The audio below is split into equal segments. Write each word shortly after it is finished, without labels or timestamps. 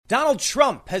Donald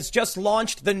Trump has just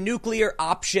launched the nuclear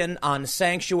option on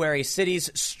sanctuary cities,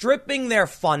 stripping their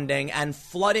funding and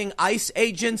flooding ICE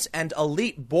agents and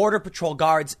elite Border Patrol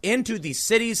guards into the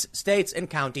cities, states, and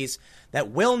counties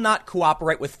that will not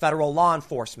cooperate with federal law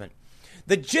enforcement.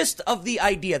 The gist of the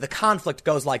idea, the conflict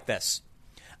goes like this.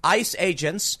 ICE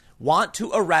agents want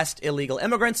to arrest illegal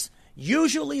immigrants,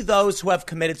 usually those who have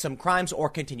committed some crimes or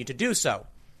continue to do so.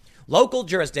 Local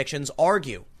jurisdictions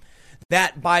argue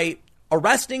that by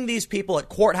arresting these people at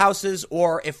courthouses,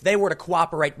 or if they were to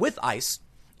cooperate with ICE,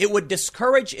 it would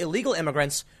discourage illegal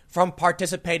immigrants from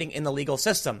participating in the legal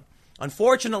system.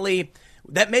 Unfortunately,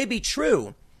 that may be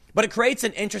true, but it creates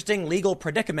an interesting legal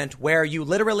predicament where you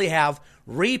literally have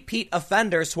repeat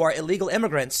offenders who are illegal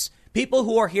immigrants, people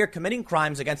who are here committing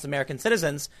crimes against American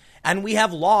citizens, and we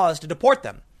have laws to deport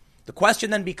them. The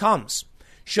question then becomes,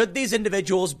 should these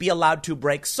individuals be allowed to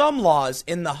break some laws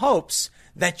in the hopes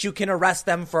that you can arrest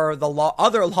them for the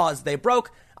other laws they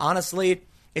broke? Honestly,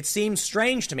 it seems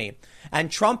strange to me.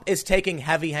 And Trump is taking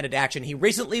heavy-handed action. He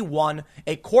recently won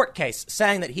a court case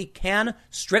saying that he can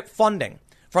strip funding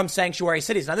from sanctuary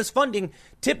cities. Now, this funding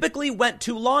typically went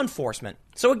to law enforcement.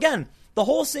 So again, the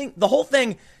whole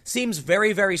thing seems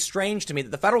very, very strange to me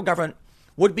that the federal government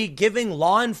would be giving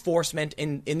law enforcement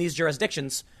in these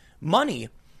jurisdictions money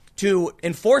to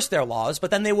enforce their laws,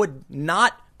 but then they would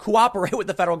not cooperate with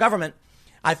the federal government.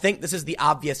 I think this is the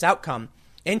obvious outcome.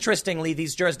 Interestingly,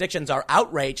 these jurisdictions are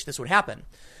outraged this would happen.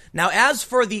 Now, as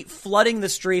for the flooding the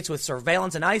streets with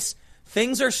surveillance and ICE,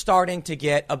 things are starting to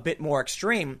get a bit more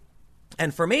extreme.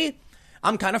 And for me,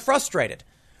 I'm kind of frustrated.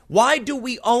 Why do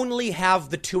we only have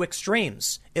the two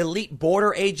extremes? Elite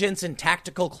border agents in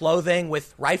tactical clothing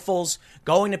with rifles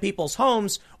going to people's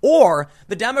homes, or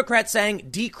the Democrats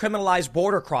saying decriminalize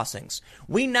border crossings.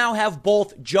 We now have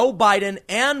both Joe Biden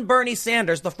and Bernie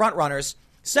Sanders, the frontrunners,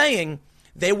 saying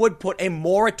they would put a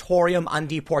moratorium on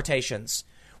deportations.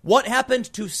 What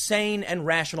happened to sane and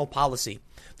rational policy?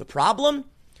 The problem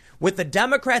with the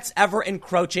Democrats ever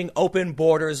encroaching open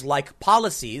borders like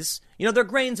policies, they're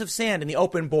grains of sand in the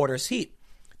open borders heat.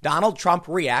 Donald Trump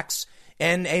reacts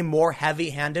in a more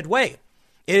heavy-handed way.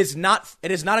 It is not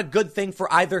a good thing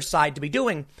for either side to be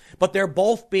doing, but they're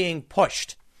both being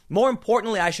pushed. More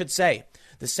importantly, I should say,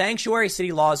 the sanctuary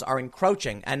city laws are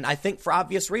encroaching, and I think for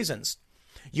obvious reasons.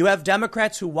 You have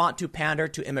Democrats who want to pander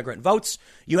to immigrant votes.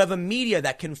 You have a media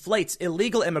that conflates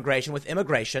illegal immigration with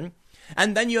immigration.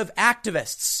 And then you have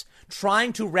activists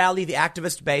trying to rally the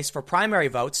activist base for primary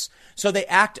votes. So they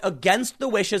act against the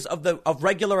wishes of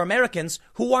regular Americans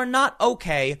who are not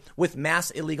okay with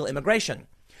mass illegal immigration.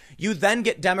 You then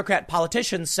get Democrat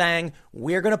politicians saying,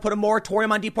 we're going to put a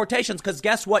moratorium on deportations because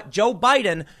guess what? Joe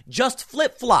Biden just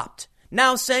flip-flopped,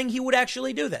 now saying he would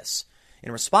actually do this.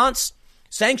 In response,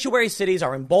 sanctuary cities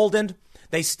are emboldened.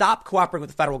 They stop cooperating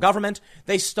with the federal government.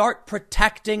 They start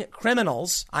protecting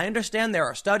criminals. I understand there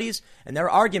are studies and there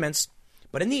are arguments,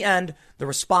 but in the end, the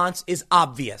response is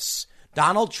obvious.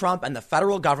 Donald Trump and the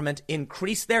federal government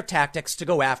increase their tactics to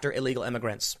go after illegal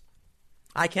immigrants.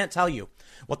 I can't tell you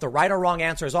what the right or wrong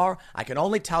answers are. I can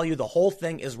only tell you the whole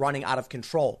thing is running out of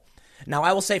control. Now,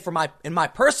 I will say in my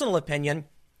personal opinion,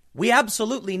 we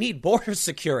absolutely need border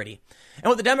security. And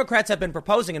what the Democrats have been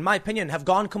proposing, in my opinion, have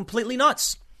gone completely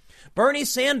nuts. Bernie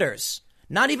Sanders,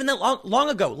 not even that long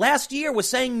ago, last year, was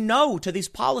saying no to these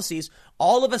policies.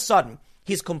 All of a sudden,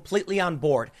 he's completely on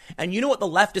board. And you know what the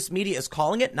leftist media is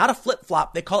calling it? Not a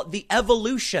flip-flop. They call it the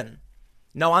evolution.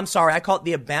 No, I'm sorry. I call it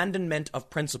the abandonment of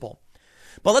principle.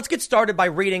 But let's get started by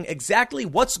reading exactly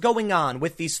what's going on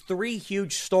with these three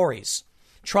huge stories.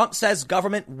 Trump says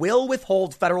government will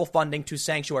withhold federal funding to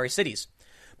sanctuary cities.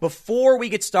 Before we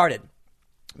get started,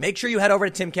 make sure you head over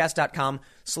to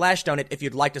timcast.com/donate if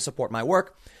you'd like to support my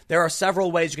work. There are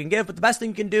several ways you can give, but the best thing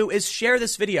you can do is share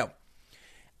this video.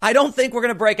 I don't think we're going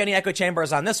to break any echo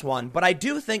chambers on this one, but I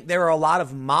do think there are a lot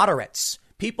of moderates,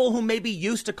 people who maybe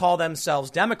used to call themselves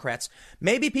Democrats,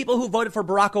 maybe people who voted for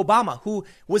Barack Obama, who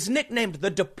was nicknamed the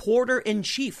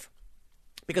deporter-in-chief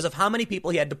because of how many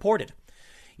people he had deported.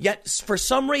 Yet, for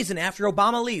some reason, after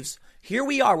Obama leaves, here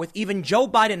we are with even Joe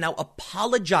Biden now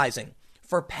apologizing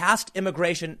for past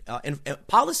immigration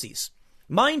policies.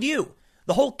 Mind you,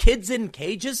 the whole kids in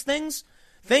cages thing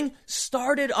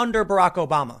started under Barack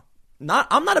Obama.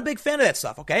 I'm not a big fan of that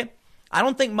stuff, okay? I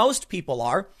don't think most people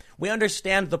are. We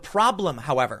understand the problem,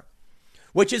 however,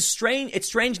 which is strange. It's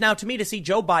strange now to me to see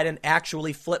Joe Biden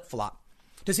actually flip-flop,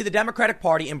 to see the Democratic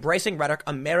Party embracing rhetoric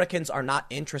Americans are not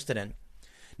interested in.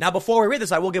 Now, before we read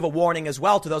this, I will give a warning as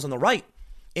well to those on the right.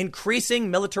 Increasing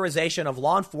militarization of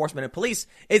law enforcement and police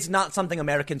is not something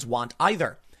Americans want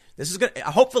either.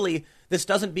 Hopefully, this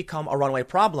doesn't become a runaway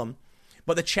problem.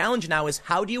 But the challenge now is,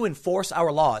 how do you enforce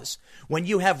our laws when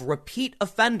you have repeat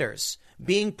offenders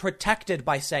being protected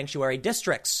by sanctuary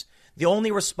districts? The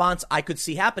only response I could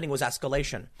see happening was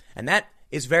escalation. And that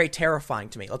is very terrifying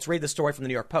to me. Let's read the story from the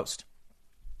New York Post.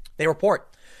 They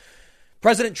report,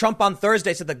 President Trump on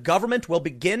Thursday said the government will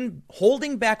begin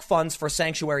holding back funds for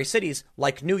sanctuary cities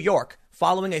like New York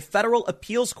following a federal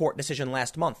appeals court decision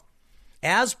last month.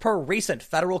 As per recent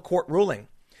federal court ruling,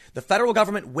 the federal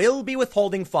government will be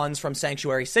withholding funds from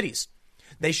sanctuary cities.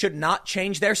 They should not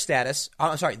change their status.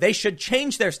 They should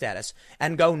change their status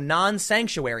and go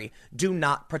non-sanctuary. Do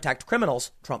not protect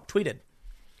criminals, Trump tweeted.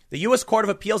 The U.S. Court of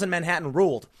Appeals in Manhattan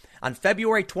ruled on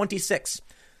February 26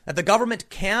 that the government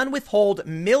can withhold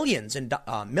millions in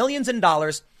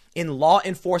dollars in law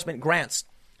enforcement grants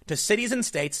to cities and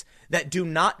states that do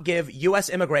not give U.S.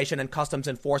 Immigration and Customs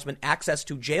Enforcement access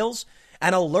to jails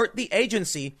and alert the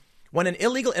agency when an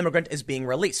illegal immigrant is being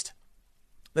released.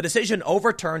 The decision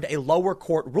overturned a lower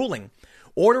court ruling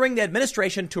ordering the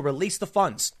administration to release the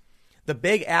funds. The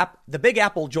Big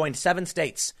Apple joined 7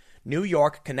 states, New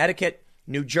York, Connecticut,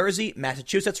 New Jersey,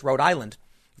 Massachusetts, Rhode Island,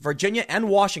 Virginia, and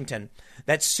Washington,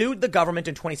 that sued the government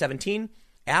in 2017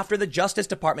 after the Justice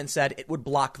Department said it would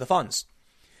block the funds.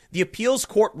 The appeals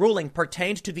court ruling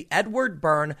pertained to the Edward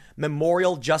Byrne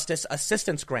Memorial Justice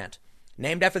Assistance Grant,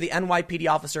 named after the NYPD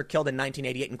officer killed in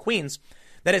 1988 in Queens,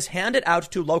 that is handed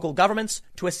out to local governments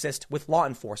to assist with law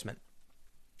enforcement.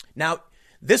 Now,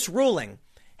 this ruling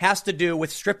has to do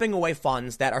with stripping away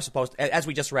funds that are supposed to, as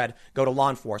we just read, go to law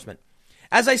enforcement.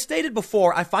 As I stated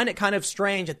before, I find it kind of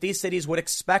strange that these cities would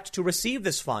expect to receive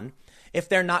this fund if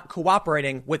they're not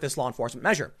cooperating with this law enforcement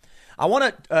measure. I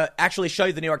want to actually show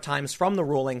you the New York Times from the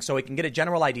ruling so we can get a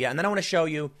general idea. And then I want to show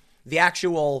you the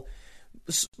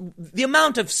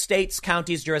amount of states,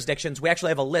 counties, jurisdictions. We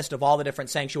actually have a list of all the different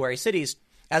sanctuary cities,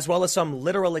 as well as some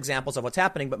literal examples of what's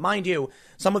happening. But mind you,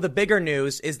 some of the bigger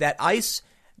news is that ICE,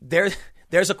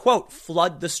 there's a quote,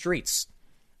 flood the streets.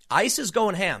 ICE is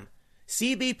going ham.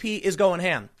 CBP is going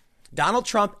ham. Donald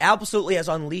Trump absolutely has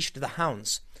unleashed the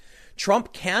hounds.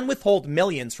 Trump can withhold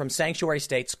millions from sanctuary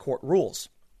states, court rules.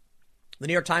 The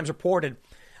New York Times reported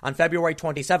on February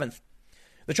 27th,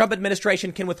 the Trump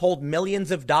administration can withhold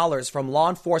millions of dollars from law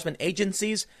enforcement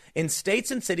agencies in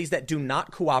states and cities that do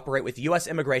not cooperate with U.S.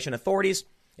 immigration authorities,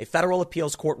 a federal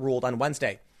appeals court ruled on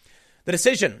Wednesday. The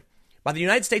decision by the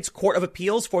United States Court of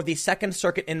Appeals for the Second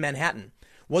Circuit in Manhattan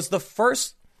was the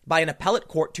first by an appellate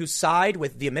court to side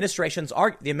with the administration's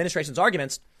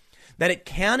arguments that it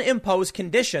can impose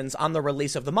conditions on the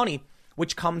release of the money,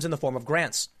 which comes in the form of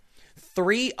grants.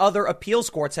 3 other appeals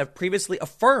courts have previously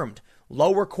affirmed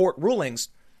lower court rulings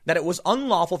that it was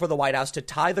unlawful for the White House to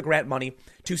tie the grant money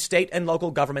to state and local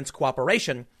governments'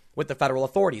 cooperation with the federal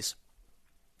authorities.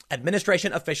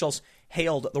 Administration officials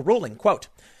hailed the ruling. Quote,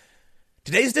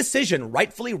 today's decision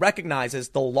rightfully recognizes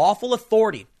the lawful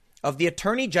authority of the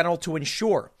Attorney General to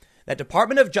ensure that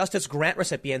Department of Justice grant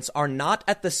recipients are not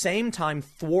at the same time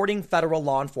thwarting federal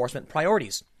law enforcement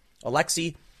priorities.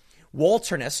 Alexei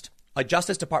Wolternist, a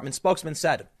Justice Department spokesman,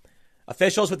 said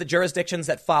officials with the jurisdictions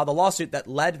that filed the lawsuit that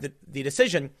led the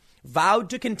decision vowed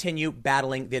to continue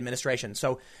battling the administration.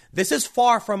 So this is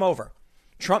far from over.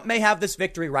 Trump may have this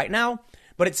victory right now,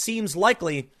 but it seems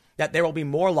likely that there will be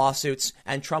more lawsuits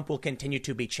and Trump will continue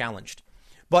to be challenged.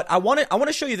 But I want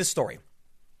to show you this story.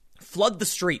 Flood the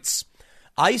streets.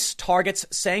 ICE targets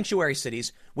sanctuary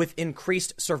cities with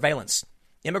increased surveillance.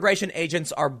 Immigration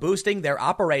agents are boosting their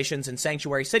operations in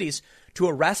sanctuary cities to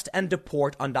arrest and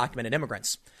deport undocumented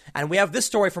immigrants. And we have this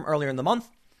story from earlier in the month.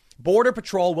 Border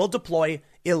Patrol will deploy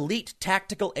elite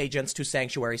tactical agents to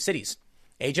sanctuary cities.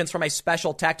 Agents from a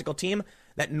special tactical team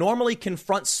that normally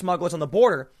confront smugglers on the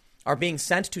border are being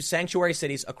sent to sanctuary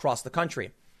cities across the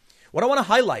country. What I want to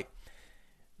highlight,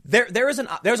 there's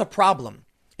a problem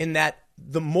in that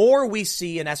the more we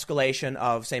see an escalation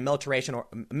of, say, militarization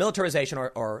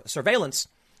or surveillance,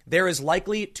 there is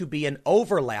likely to be an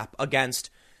overlap against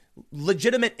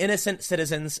legitimate innocent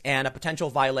citizens and a potential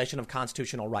violation of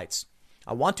constitutional rights.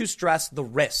 I want to stress the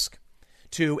risk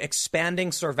to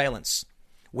expanding surveillance.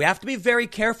 We have to be very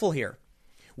careful here.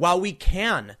 While we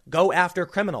can go after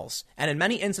criminals, and in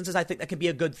many instances, I think that can be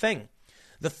a good thing,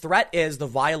 the threat is the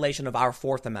violation of our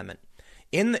Fourth Amendment.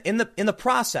 In the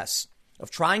process of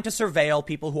trying to surveil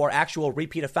people who are actual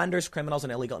repeat offenders, criminals,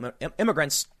 and illegal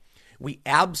immigrants, we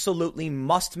absolutely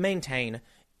must maintain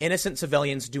innocent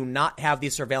civilians do not have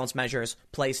these surveillance measures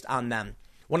placed on them.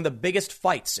 One of the biggest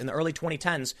fights in the early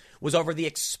 2010s was over the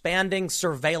expanding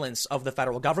surveillance of the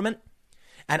federal government.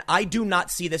 And I do not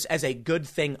see this as a good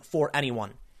thing for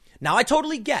anyone. Now, I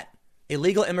totally get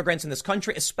illegal immigrants in this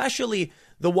country, especially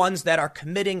the ones that are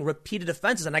committing repeated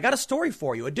offenses. And I got a story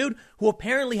for you. A dude who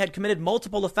apparently had committed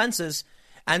multiple offenses.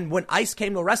 And when ICE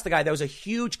came to arrest the guy, there was a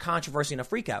huge controversy and a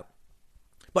freakout.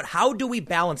 But how do we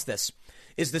balance this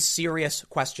is the serious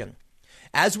question.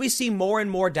 As we see more and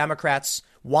more Democrats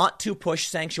want to push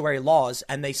sanctuary laws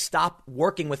and they stop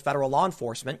working with federal law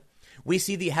enforcement, we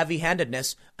see the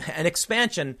heavy-handedness and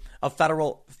expansion of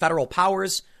federal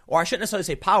powers, or I shouldn't necessarily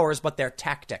say powers, but their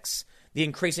tactics, the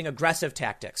increasing aggressive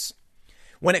tactics.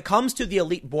 When it comes to the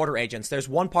elite border agents, there's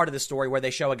one part of the story where they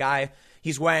show a guy,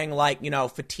 he's wearing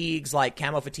fatigues, like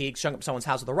camo fatigues, showing up someone's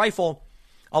house with a rifle.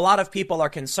 A lot of people are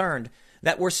concerned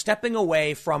that we're stepping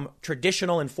away from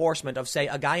traditional enforcement of, say,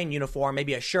 a guy in uniform,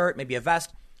 maybe a shirt, maybe a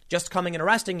vest, just coming and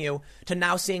arresting you, to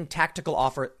now seeing tactical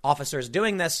officers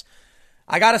doing this.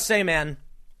 I got to say, man,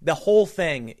 the whole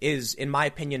thing is, in my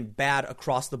opinion, bad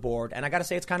across the board. And I got to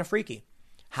say, it's kind of freaky.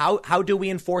 How do we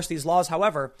enforce these laws,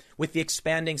 however, with the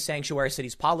expanding sanctuary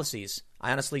cities policies?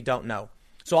 I honestly don't know.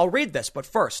 So I'll read this. But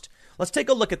first, let's take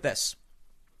a look at this.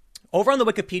 Over on the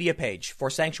Wikipedia page for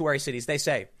sanctuary cities, they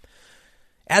say,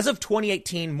 as of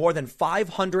 2018, more than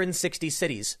 560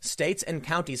 cities, states, and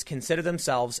counties consider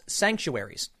themselves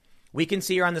sanctuaries. We can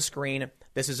see here on the screen,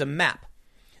 this is a map.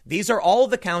 These are all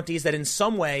of the counties that in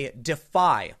some way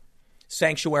defy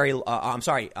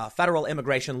federal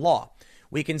immigration law.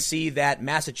 We can see that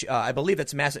I believe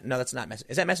that's no, that's not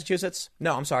Massachusetts. Is that Massachusetts?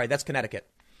 No, I'm sorry, that's Connecticut.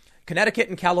 Connecticut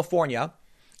and California,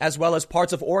 as well as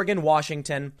parts of Oregon,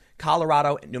 Washington,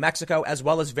 Colorado, New Mexico, as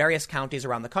well as various counties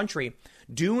around the country,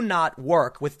 do not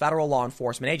work with federal law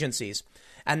enforcement agencies.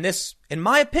 And this, in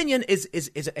my opinion,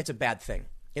 it's a bad thing.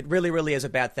 It really, really is a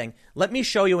bad thing. Let me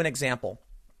show you an example.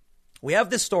 We have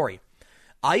this story.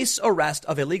 ICE arrest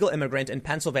of illegal immigrant in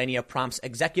Pennsylvania prompts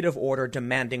executive order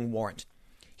demanding warrant.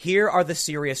 Here are the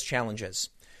serious challenges.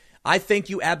 I think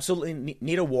you absolutely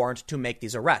need a warrant to make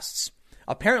these arrests.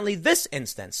 Apparently, this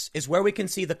instance is where we can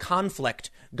see the conflict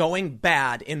going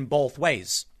bad in both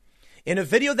ways. In a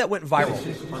video that went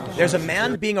viral, there's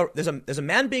a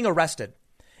man being arrested,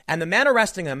 and the man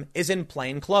arresting him is in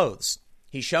plain clothes.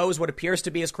 He shows what appears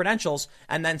to be his credentials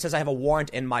and then says, I have a warrant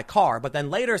in my car, but then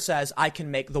later says, I can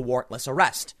make the warrantless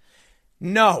arrest.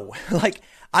 No,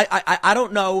 I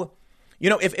don't know.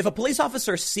 If a police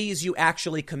officer sees you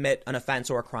actually commit an offense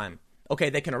or a crime, okay,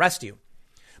 they can arrest you.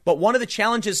 But one of the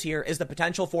challenges here is the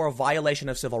potential for a violation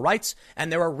of civil rights.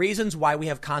 And there are reasons why we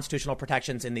have constitutional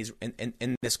protections in these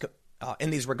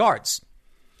regards.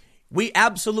 We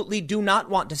absolutely do not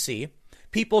want to see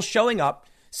people showing up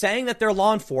saying that they're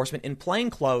law enforcement in plain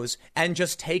clothes and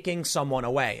just taking someone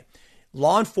away.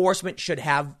 Law enforcement should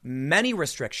have many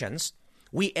restrictions.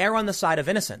 We err on the side of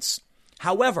innocence.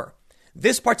 However,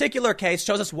 this particular case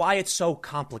shows us why it's so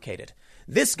complicated.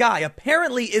 This guy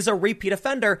apparently is a repeat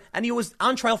offender, and he was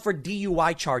on trial for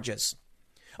DUI charges.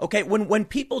 Okay, when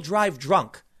people drive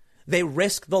drunk, they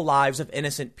risk the lives of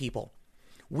innocent people.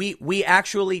 We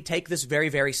actually take this very,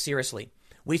 very seriously.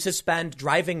 We suspend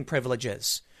driving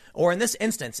privileges. Or in this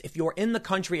instance, if you're in the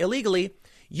country illegally,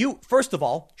 you, first of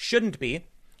all, shouldn't be.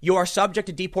 You are subject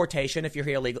to deportation if you're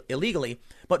here illegally.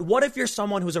 But what if you're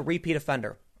someone who's a repeat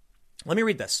offender? Let me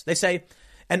read this. They say,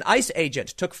 an ICE agent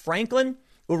took Franklin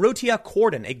Urrutia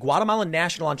Corden, a Guatemalan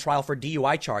national on trial for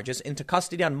DUI charges, into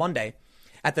custody on Monday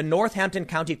at the Northampton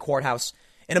County Courthouse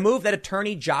in a move that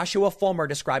attorney Joshua Fulmer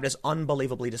described as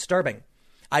unbelievably disturbing.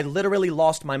 I literally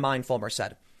lost my mind, Fulmer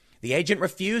said. The agent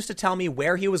refused to tell me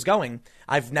where he was going.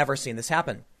 I've never seen this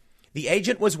happen. The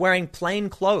agent was wearing plain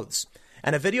clothes,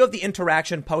 and a video of the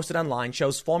interaction posted online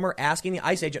shows Fulmer asking the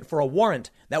ICE agent for a warrant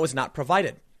that was not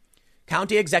provided.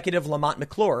 County Executive Lamont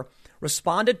McClure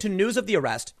responded to news of the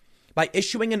arrest by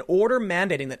issuing an order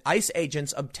mandating that ICE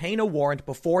agents obtain a warrant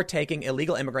before taking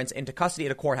illegal immigrants into custody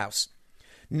at a courthouse.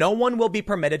 No one will be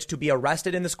permitted to be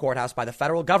arrested in this courthouse by the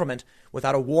federal government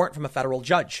without a warrant from a federal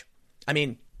judge. I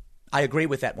mean, I agree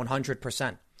with that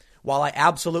 100%. While I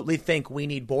absolutely think we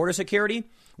need border security,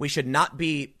 we should not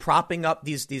be propping up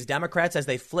these Democrats as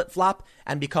they flip-flop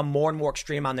and become more and more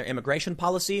extreme on their immigration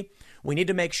policy. We need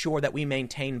to make sure that we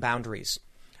maintain boundaries.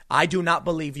 I do not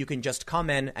believe you can just come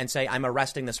in and say, I'm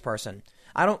arresting this person.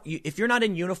 If you're not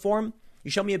in uniform,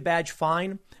 you show me a badge,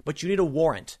 fine, but you need a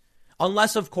warrant.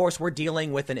 Unless, of course, we're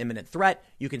dealing with an imminent threat.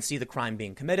 You can see the crime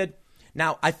being committed.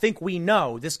 Now, I think we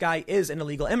know this guy is an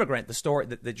illegal immigrant.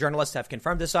 The journalists have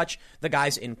confirmed as such. The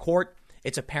guy's in court.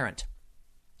 It's apparent.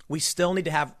 We still need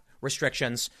to have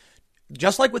restrictions,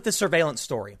 just like with the surveillance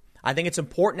story. I think it's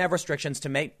important to have restrictions to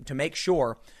make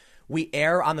sure we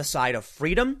err on the side of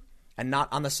freedom and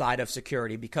not on the side of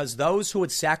security, because those who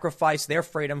would sacrifice their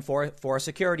freedom for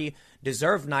security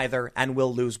deserve neither and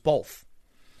will lose both.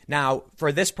 Now,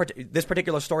 for this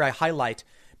particular story, I highlight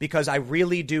because I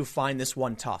really do find this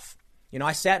one tough.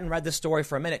 I sat and read this story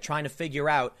for a minute trying to figure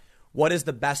out what is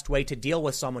the best way to deal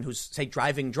with someone who's, say,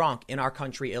 driving drunk in our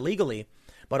country illegally,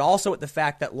 but also with the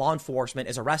fact that law enforcement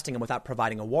is arresting him without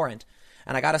providing a warrant.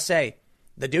 And I got to say,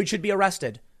 the dude should be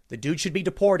arrested, the dude should be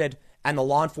deported, and the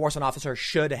law enforcement officer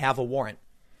should have a warrant.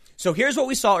 So here's what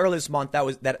we saw earlier this month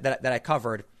that I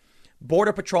covered.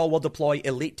 Border Patrol will deploy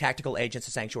elite tactical agents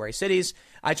to sanctuary cities.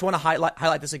 I just want to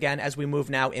highlight this again as we move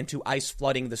now into ICE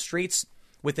flooding the streets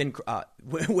with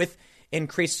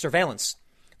increased surveillance.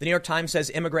 The New York Times says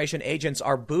immigration agents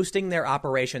are boosting their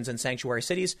operations in sanctuary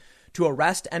cities to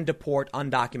arrest and deport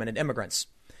undocumented immigrants.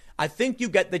 I think you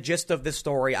get the gist of this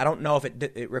story. I don't know if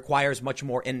it requires much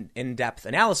more in-depth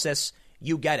analysis.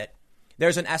 You get it.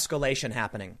 There's an escalation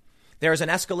happening. There's an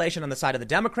escalation on the side of the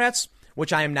Democrats,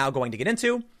 which I am now going to get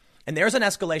into. And there's an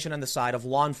escalation on the side of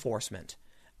law enforcement.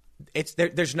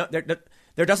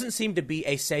 There doesn't seem to be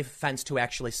a safe fence to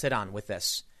actually sit on with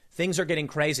this. Things are getting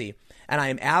crazy. And I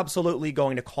am absolutely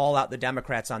going to call out the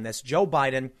Democrats on this. Joe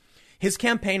Biden, his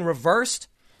campaign reversed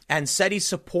and said he's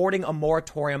supporting a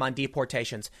moratorium on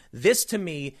deportations. This, to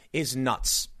me, is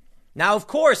nuts. Now, of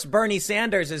course, Bernie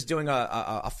Sanders is doing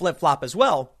a flip-flop as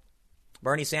well.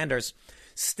 Bernie Sanders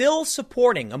still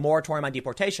supporting a moratorium on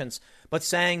deportations, but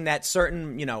saying that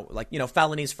certain,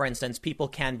 felonies, for instance, people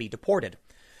can be deported.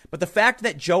 But the fact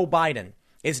that Joe Biden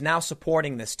is now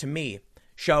supporting this, to me,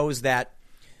 shows that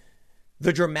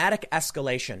the dramatic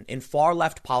escalation in far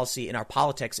left policy in our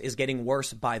politics is getting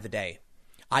worse by the day.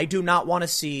 I do not want to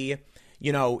see,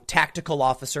 tactical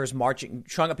officers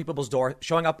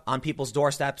showing up on people's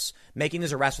doorsteps, making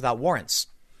these arrests without warrants.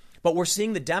 But we're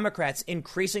seeing the Democrats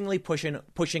increasingly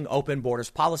pushing open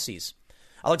borders policies.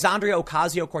 Alexandria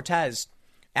Ocasio-Cortez,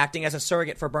 acting as a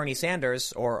surrogate for Bernie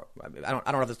Sanders, or I don't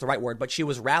know if that's the right word, but she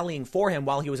was rallying for him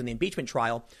while he was in the impeachment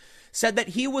trial, said that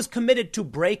he was committed to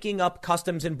breaking up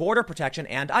Customs and Border Protection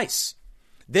and ICE.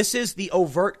 This is the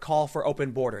overt call for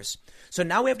open borders. So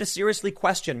now we have to seriously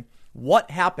question what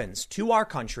happens to our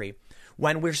country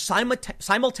when we're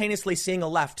simultaneously seeing a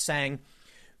left saying,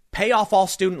 pay off all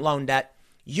student loan debt,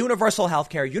 universal health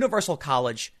care, universal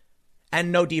college,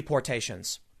 and no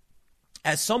deportations.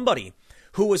 As somebody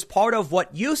who was part of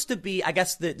what used to be, I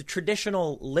guess, the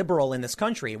traditional liberal in this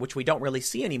country, which we don't really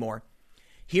see anymore,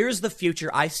 here's the future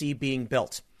I see being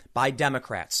built by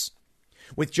Democrats.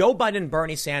 With Joe Biden and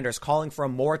Bernie Sanders calling for a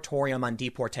moratorium on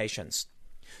deportations,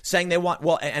 saying they want,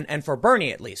 and for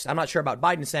Bernie at least, I'm not sure about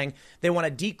Biden, saying they want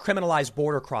to decriminalize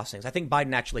border crossings. I think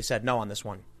Biden actually said no on this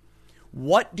one.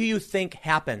 What do you think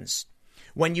happens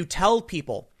when you tell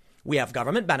people we have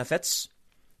government benefits,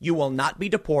 you will not be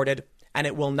deported, and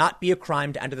it will not be a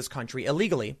crime to enter this country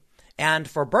illegally? And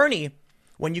for Bernie,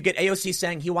 when you get AOC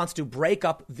saying he wants to break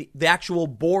up the actual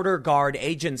border guard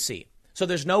agency, so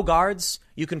there's no guards,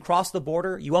 you can cross the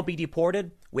border, you won't be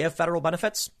deported, we have federal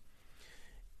benefits.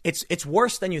 It's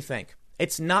worse than you think.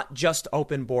 It's not just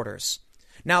open borders.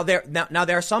 Now there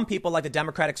are some people like the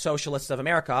Democratic Socialists of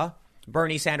America.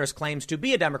 Bernie Sanders claims to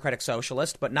be a Democratic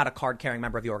Socialist, but not a card-carrying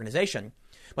member of the organization.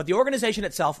 But the organization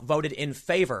itself voted in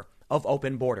favor of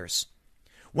open borders.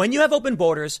 When you have open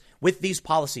borders with these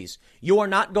policies, you are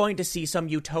not going to see some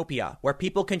utopia where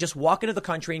people can just walk into the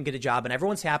country and get a job and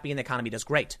everyone's happy and the economy does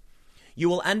great. You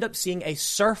will end up seeing a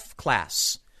serf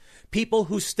class, people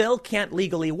who still can't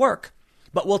legally work,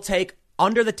 but will take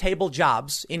under-the-table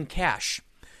jobs in cash.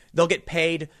 They'll get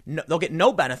paid, they'll get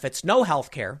no benefits, no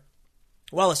health care.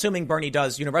 Well, assuming Bernie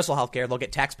does universal health care, they'll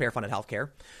get taxpayer-funded health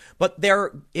care. But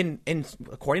they're,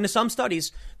 according to some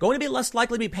studies, going to be less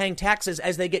likely to be paying taxes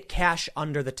as they get cash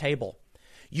under the table.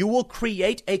 You will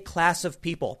create a class of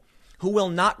people who will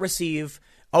not receive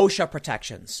OSHA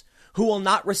protections, who will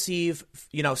not receive,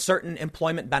 certain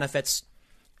employment benefits.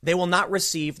 They will not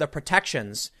receive the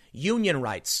protections, union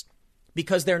rights,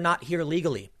 because they're not here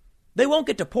legally. They won't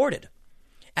get deported.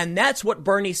 And that's what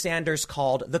Bernie Sanders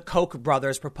called the Koch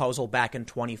brothers proposal back in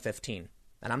 2015.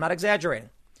 And I'm not exaggerating.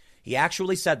 He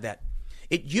actually said that.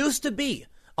 It used to be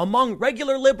among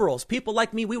regular liberals, people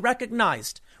like me, we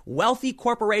recognized wealthy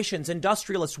corporations,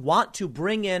 industrialists want to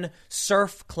bring in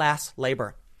serf class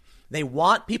labor. They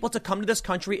want people to come to this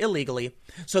country illegally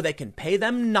so they can pay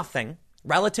them nothing,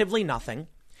 relatively nothing.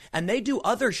 And they do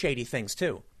other shady things,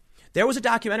 too. There was a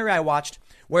documentary I watched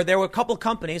where there were a couple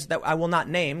companies that I will not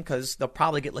name because they'll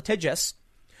probably get litigious,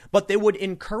 but they would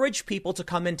encourage people to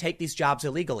come and take these jobs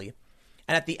illegally.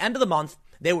 And at the end of the month,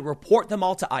 they would report them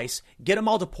all to ICE, get them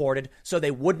all deported so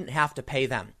they wouldn't have to pay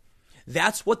them.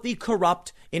 That's what the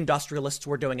corrupt industrialists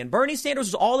were doing. And Bernie Sanders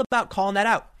was all about calling that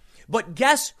out. But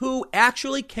guess who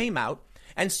actually came out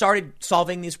and started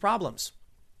solving these problems?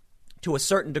 to a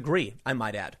certain degree, I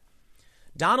might add.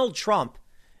 Donald Trump,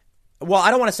 well,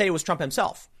 I don't want to say it was Trump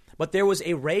himself, but there was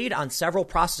a raid on several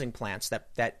processing plants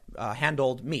that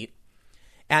handled meat,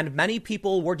 and many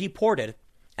people were deported,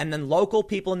 and then local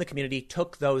people in the community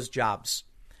took those jobs.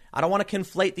 I don't want to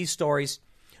conflate these stories,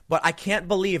 but I can't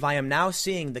believe I am now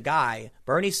seeing the guy,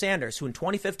 Bernie Sanders, who in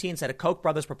 2015 said a Koch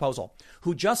brothers proposal,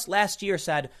 who just last year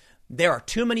said there are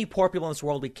too many poor people in this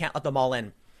world, we can't let them all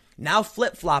in, now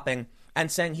flip-flopping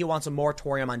and saying he wants a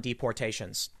moratorium on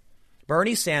deportations.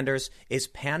 Bernie Sanders is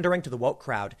pandering to the woke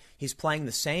crowd. He's playing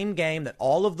the same game that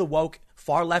all of the woke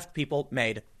far left people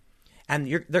made.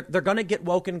 And they're going to get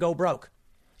woke and go broke.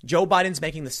 Joe Biden's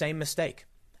making the same mistake.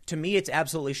 To me, it's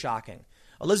absolutely shocking.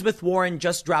 Elizabeth Warren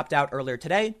just dropped out earlier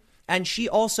today, and she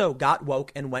also got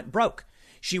woke and went broke.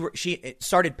 She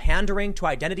started pandering to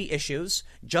identity issues,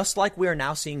 just like we are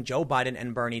now seeing Joe Biden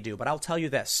and Bernie do. But I'll tell you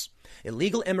this.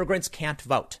 Illegal immigrants can't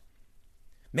vote.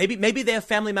 Maybe they have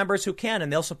family members who can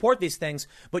and they'll support these things,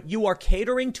 but you are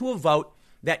catering to a vote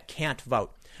that can't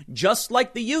vote. Just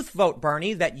like the youth vote,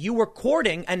 Bernie, that you were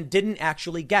courting and didn't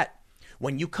actually get.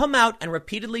 When you come out and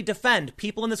repeatedly defend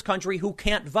people in this country who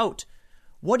can't vote,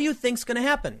 what do you think's going to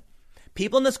happen?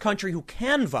 People in this country who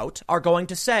can vote are going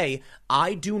to say,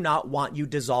 I do not want you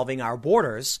dissolving our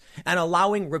borders and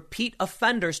allowing repeat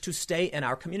offenders to stay in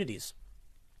our communities.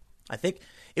 I think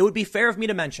it would be fair of me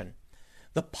to mention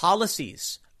the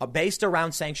policies are based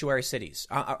around sanctuary cities,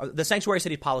 the sanctuary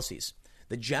city policies.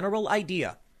 The general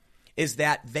idea is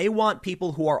that they want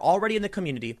people who are already in the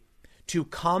community to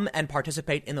come and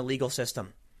participate in the legal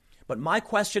system. But my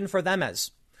question for them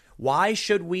is, why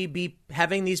should we be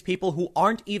having these people who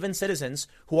aren't even citizens,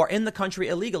 who are in the country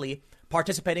illegally,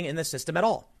 participating in the system at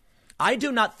all? I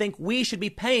do not think we should be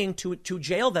paying to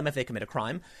jail them if they commit a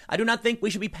crime. I do not think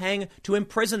we should be paying to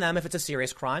imprison them if it's a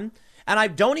serious crime. And I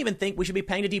don't even think we should be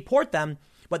paying to deport them.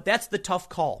 But that's the tough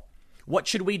call. What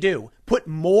should we do? Put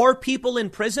more people in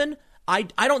prison? I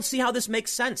don't see how this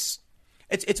makes sense.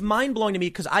 It's mind blowing to me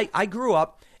because I grew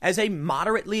up as a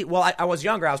moderately, well, I was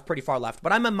younger. I was pretty far left,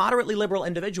 but I'm a moderately liberal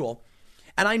individual.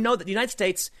 And I know that the United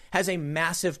States has a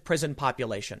massive prison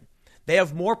population. They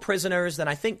have more prisoners than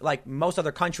I think like most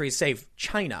other countries, save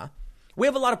China. We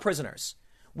have a lot of prisoners.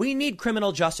 We need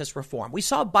criminal justice reform. We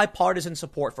saw bipartisan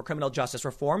support for criminal justice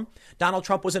reform. Donald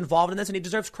Trump was involved in this and he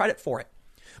deserves credit for it.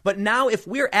 But now if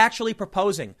we're actually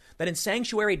proposing that in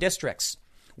sanctuary districts,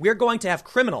 we're going to have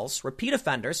criminals, repeat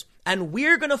offenders, and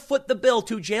we're going to foot the bill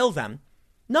to jail them.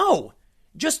 No,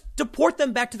 just deport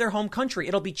them back to their home country.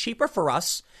 It'll be cheaper for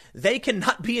us. They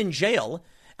cannot be in jail.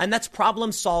 And that's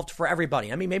problem solved for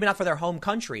everybody. I mean, maybe not for their home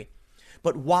country.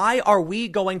 But why are we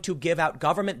going to give out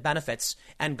government benefits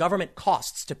and government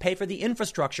costs to pay for the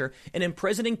infrastructure in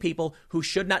imprisoning people who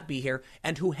should not be here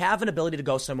and who have an ability to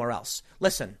go somewhere else?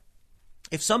 Listen,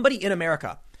 if somebody in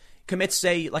America commits,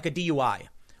 say, like a DUI,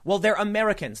 well, they're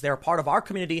Americans. They're a part of our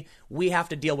community. We have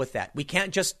to deal with that. We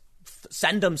can't just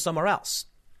send them somewhere else.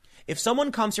 If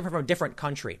someone comes here from a different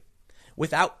country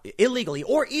without illegally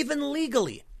or even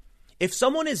legally, if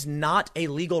someone is not a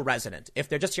legal resident, if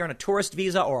they're just here on a tourist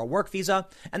visa or a work visa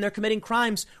and they're committing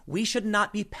crimes, we should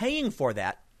not be paying for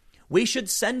that. We should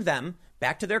send them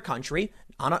back to their country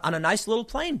on a nice little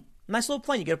plane. Nice little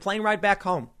plane. You get a plane ride back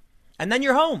home. And then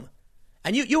you're home.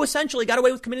 And you essentially got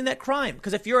away with committing that crime.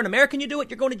 Because if you're an American, you do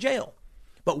it, you're going to jail.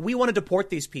 But we want to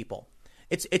deport these people.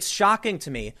 It's shocking to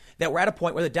me that we're at a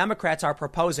point where the Democrats are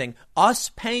proposing us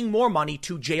paying more money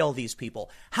to jail these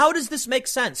people. How does this make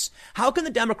sense? How can the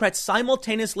Democrats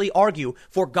simultaneously argue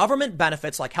for government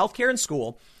benefits like healthcare and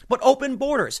school, but open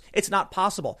borders? It's not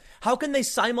possible. How can they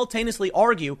simultaneously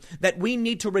argue that we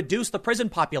need to reduce the prison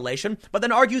population, but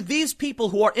then argue these people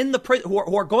who are in the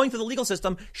who are going through the legal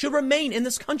system should remain in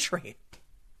this country?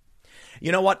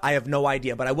 You know what? I have no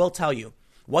idea, but I will tell you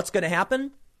what's going to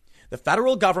happen. The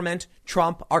federal government,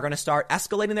 Trump, are going to start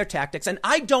escalating their tactics, and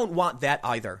I don't want that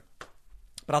either.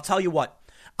 But I'll tell you what,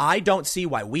 I don't see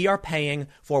why we are paying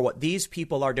for what these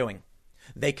people are doing.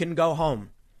 They can go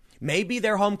home. Maybe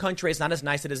their home country is not as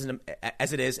nice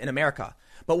as it is in America.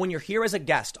 But when you're here as a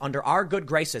guest under our good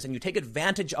graces and you take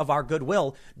advantage of our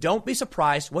goodwill, don't be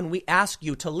surprised when we ask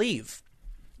you to leave.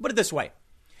 Put it this way.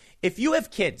 If you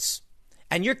have kids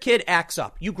and your kid acts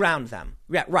up, you ground them.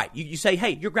 Yeah, right. You say,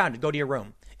 hey, you're grounded. Go to your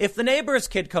room. If the neighbor's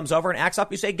kid comes over and acts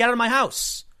up, you say, get out of my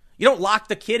house. You don't lock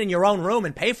the kid in your own room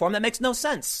and pay for him. That makes no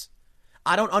sense.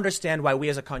 I don't understand why we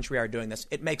as a country are doing this.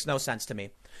 It makes no sense to me.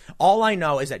 All I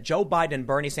know is that Joe Biden and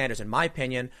Bernie Sanders, in my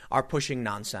opinion, are pushing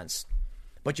nonsense.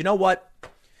 But you know what?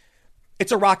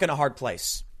 It's a rock and a hard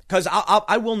place, because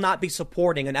I will not be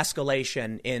supporting an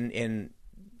escalation in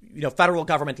federal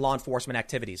government law enforcement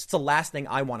activities. It's the last thing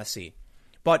I want to see.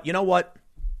 But you know what?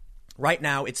 Right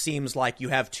now, it seems like you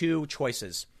have two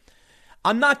choices.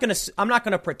 I'm not going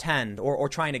to pretend or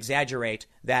try and exaggerate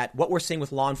that what we're seeing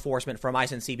with law enforcement from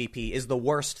ICE and CBP is the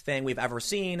worst thing we've ever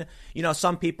seen. You know,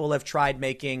 some people have tried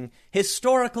making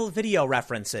historical video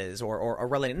references or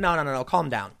related. No. Calm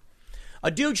down. A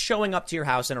dude showing up to your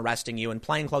house and arresting you in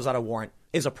plain clothes without a warrant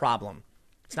is a problem.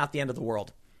 It's not the end of the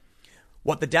world.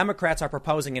 What the Democrats are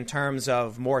proposing in terms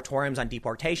of moratoriums on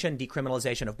deportation,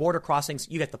 decriminalization of border crossings,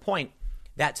 you get the point.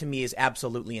 That to me is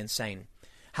absolutely insane.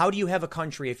 How do you have a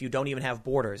country if you don't even have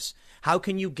borders? How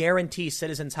can you guarantee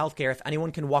citizens health care if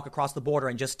anyone can walk across the border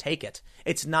and just take it?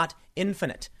 It's not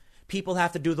infinite. People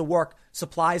have to do the work.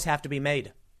 Supplies have to be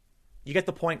made. You get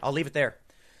the point. I'll leave it there.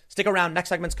 Stick around. Next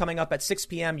segment's coming up at 6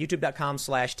 p.m.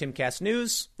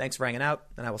 youtube.com/TimCastNews. Thanks for hanging out,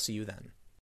 and I will see you then.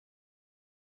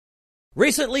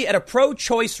 Recently, at a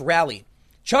pro-choice rally,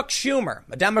 Chuck Schumer,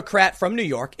 a Democrat from New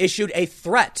York, issued a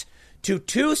threat to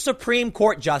two Supreme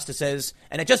Court justices,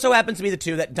 and it just so happens to be the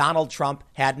two that Donald Trump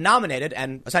had nominated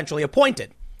and essentially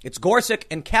appointed. It's Gorsuch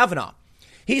and Kavanaugh.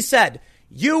 He said,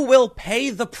 "You will pay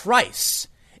the price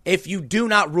if you do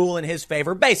not rule in his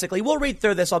favor." Basically, we'll read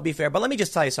through this, I'll be fair, but let me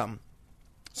just tell you something.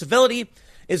 Civility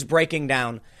is breaking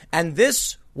down, and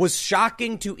this was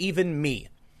shocking to even me.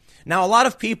 Now, a lot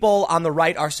of people on the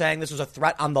right are saying this was a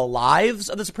threat on the lives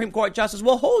of the Supreme Court justices.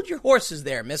 Well, hold your horses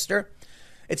there, mister.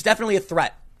 It's definitely a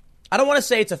threat. I don't want to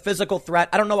say it's a physical threat.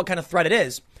 I don't know what kind of threat it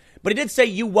is, but he did say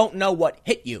you won't know what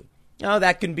hit you. Oh,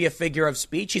 that can be a figure of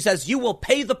speech. He says you will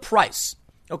pay the price.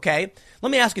 Okay,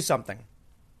 let me ask you something.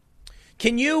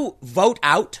 Can you vote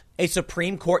out a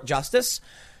Supreme Court justice?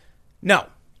 No.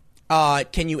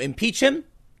 Can you impeach him?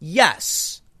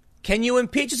 Yes. Can you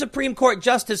impeach a Supreme Court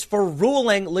justice for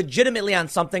ruling legitimately on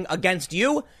something against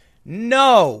you?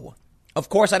 No. Of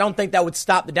course, I don't think that would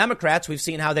stop the Democrats. We've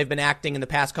seen how they've been acting in the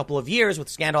past couple of years with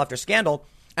scandal after scandal,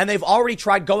 and they've already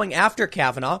tried going after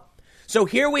Kavanaugh. So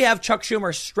here we have Chuck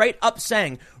Schumer straight up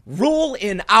saying, rule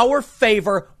in our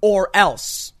favor or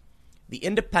else. The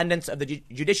independence of the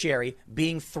judiciary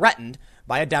being threatened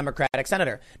by a Democratic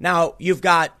senator. Now, you've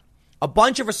got a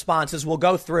bunch of responses we'll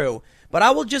go through, but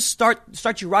I will just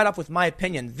start you right off with my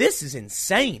opinion. This is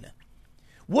insane.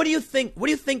 What do you think? What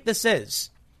do you think this is?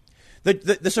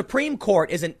 The Supreme Court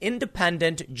is an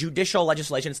independent judicial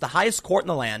legislation. It's the highest court in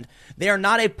the land. They are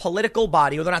not a political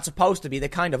body, or they're not supposed to be. They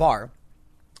kind of are.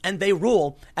 And they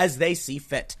rule as they see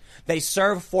fit. They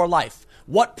serve for life.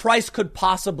 What price could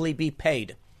possibly be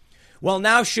paid? Well,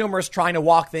 now Schumer's trying to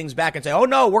walk things back and say, oh,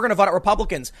 no, we're going to vote out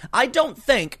Republicans. I don't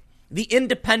think the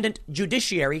independent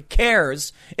judiciary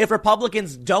cares if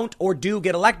Republicans don't or do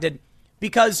get elected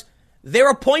because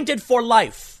they're appointed for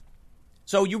life.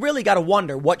 So you really got to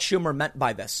wonder what Schumer meant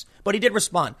by this. But he did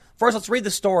respond. First, let's read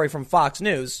the story from Fox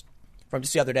News from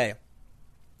just the other day.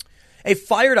 A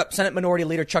fired up Senate Minority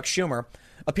Leader Chuck Schumer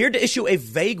appeared to issue a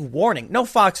vague warning. No,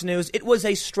 Fox News, it was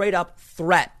a straight up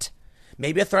threat.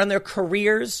 Maybe a threat on their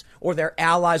careers or their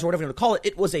allies or whatever you want to call it.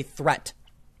 It was a threat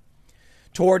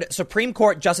toward Supreme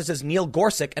Court Justices Neil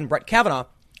Gorsuch and Brett Kavanaugh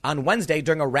on Wednesday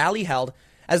during a rally held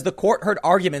as the court heard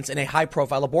arguments in a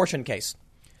high-profile abortion case.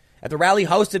 At the rally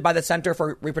hosted by the Center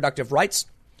for Reproductive Rights,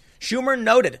 Schumer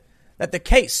noted that the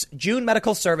case, June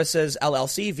Medical Services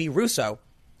LLC v. Russo,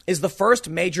 is the first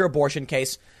major abortion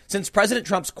case since President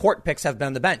Trump's court picks have been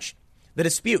on the bench. The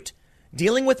dispute,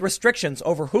 dealing with restrictions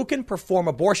over who can perform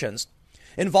abortions,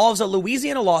 involves a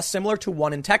Louisiana law similar to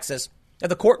one in Texas that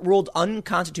the court ruled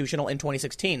unconstitutional in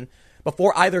 2016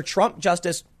 before either Trump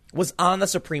justice was on the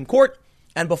Supreme Court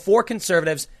and before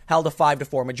conservatives held a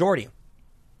 5-4 majority.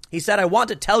 He said, I want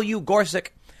to tell you,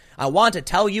 Gorsuch, I want to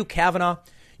tell you, Kavanaugh,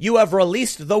 you have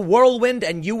released the whirlwind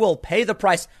and you will pay the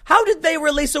price. How did they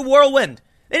release a whirlwind?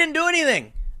 They didn't do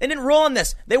anything. They didn't rule on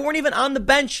this. They weren't even on the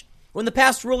bench when the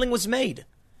past ruling was made.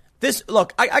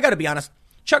 Look, I got to be honest.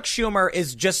 Chuck Schumer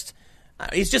is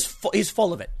he's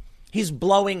full of it. He's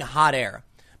blowing hot air.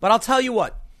 But I'll tell you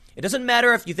what, it doesn't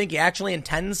matter if you think he actually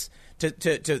intends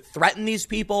to threaten these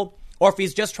people or if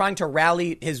he's just trying to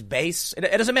rally his base. It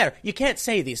doesn't matter. You can't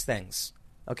say these things.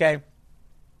 OK,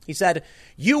 he said,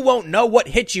 you won't know what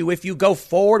hit you if you go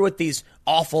forward with these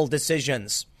awful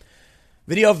decisions.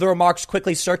 Video of the remarks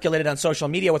quickly circulated on social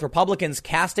media with Republicans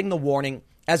casting the warning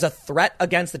as a threat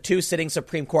against the two sitting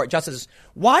Supreme Court justices.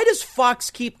 Why does Fox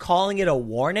keep calling it a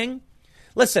warning?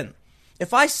 Listen,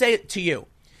 if I say it to you,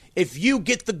 if you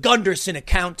get the Gunderson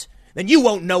account, then you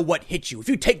won't know what hit you. If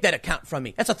you take that account from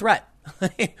me, that's a threat.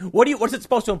 What is it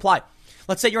supposed to imply?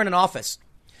 Let's say you're in an office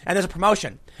and there's a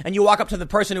promotion and you walk up to the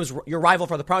person who's your rival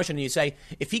for the promotion and you say,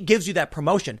 if he gives you that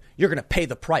promotion, you're going to pay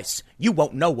the price. You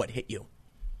won't know what hit you.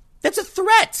 That's a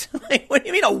threat. Like, what do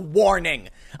you mean a warning?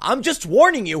 I'm just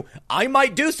warning you. I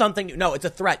might do something. No, it's a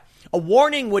threat. A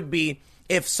warning would be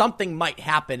if something might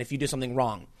happen if you do something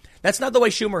wrong. That's not the way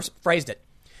Schumer phrased it.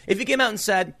 If he came out and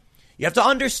said, you have to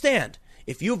understand,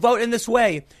 if you vote in this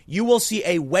way, you will see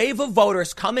a wave of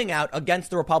voters coming out against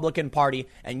the Republican Party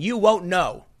and you won't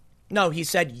know. No, he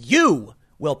said you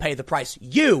will pay the price.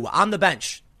 You on the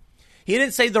bench. He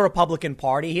didn't say the Republican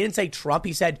Party. He didn't say Trump.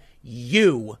 He said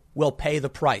you will pay the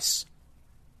price.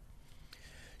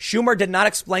 Schumer did not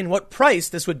explain what price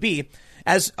this would be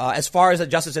as far as the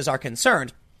justices are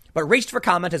concerned, but reached for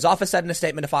comment. His office said in a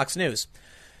statement to Fox News,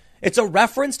 it's a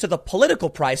reference to the political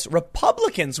price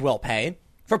Republicans will pay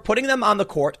for putting them on the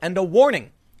court and a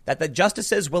warning that the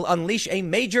justices will unleash a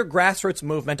major grassroots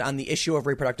movement on the issue of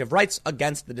reproductive rights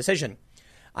against the decision.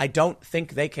 I don't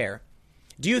think they care.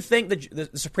 Do you think the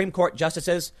Supreme Court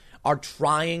justices are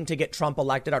trying to get Trump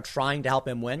elected, are trying to help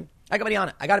him win? I got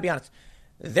to be honest.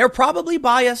 They're probably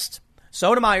biased.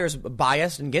 Sotomayor's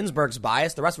biased and Ginsburg's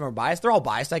biased. The rest of them are biased. They're all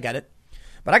biased. I get it.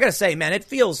 But I got to say, man, it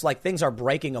feels like things are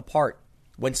breaking apart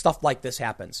when stuff like this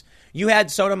happens. You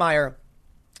had Sotomayor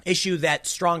issue that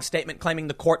strong statement claiming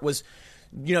the court was,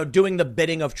 doing the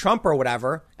bidding of Trump or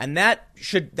whatever. And that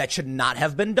should not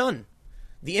have been done.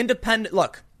 The independent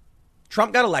look,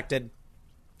 Trump got elected.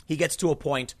 He gets to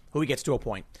appoint who he gets to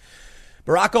appoint.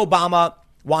 Barack Obama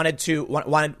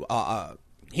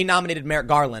he nominated Merrick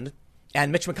Garland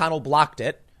and Mitch McConnell blocked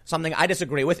it. Something I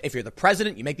disagree with. If you're the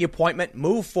president, you make the appointment,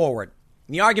 move forward.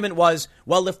 And the argument was,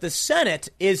 well, if the Senate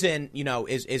is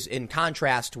in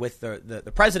contrast with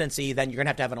the presidency, then you're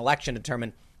going to have an election to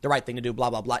determine the right thing to do, blah,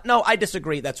 blah, blah. No, I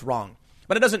disagree. That's wrong.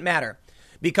 But it doesn't matter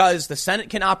because the Senate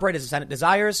can operate as the Senate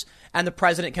desires and the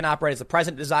president can operate as the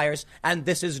president desires. And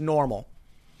this is normal.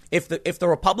 If the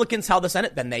Republicans held the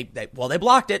Senate, then they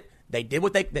blocked it. They did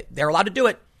what they're allowed to do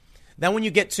it. Then when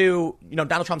you get to,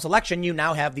 Donald Trump's election, you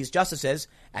now have these justices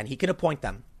and he can appoint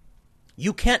them.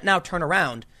 You can't now turn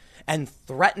around and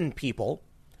threaten people,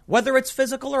 whether it's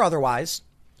physical or otherwise,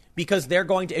 because they're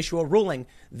going to issue a ruling.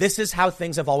 This is how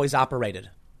things have always operated.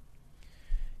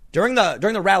 During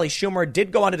the rally, Schumer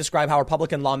did go on to describe how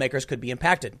Republican lawmakers could be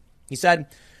impacted. He said,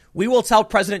 we will tell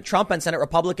President Trump and Senate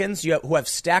Republicans who have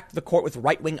stacked the court with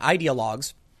right-wing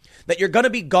ideologues that you're going to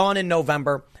be gone in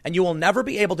November and you will never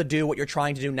be able to do what you're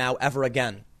trying to do now ever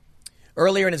again.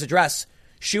 Earlier in his address,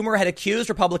 Schumer had accused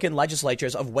Republican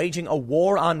legislatures of waging a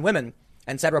war on women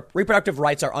and said reproductive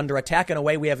rights are under attack in a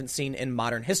way we haven't seen in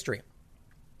modern history.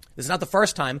 This is not the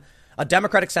first time a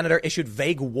Democratic senator issued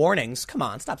vague warnings. Come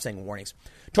on, stop saying warnings.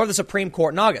 Toward the Supreme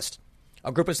Court in August.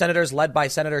 A group of senators led by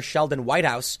Senator Sheldon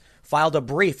Whitehouse filed a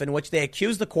brief in which they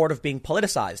accused the court of being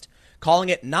politicized, calling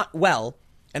it not well,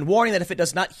 and warning that if it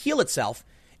does not heal itself,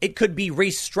 it could be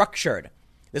restructured.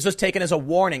 This was taken as a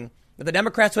warning that the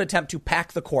Democrats would attempt to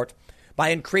pack the court by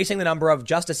increasing the number of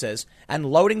justices and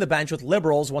loading the bench with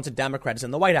liberals once a Democrat is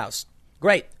in the White House.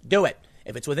 Great, do it.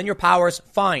 If it's within your powers,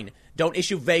 fine. Don't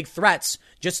issue vague threats.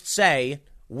 Just say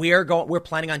we're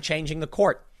planning on changing the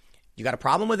court. You got a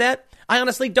problem with that? I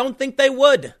honestly don't think they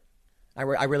would. I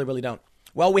really, really don't.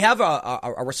 Well, we have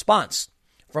a response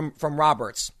from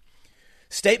Roberts.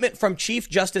 Statement from Chief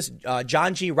Justice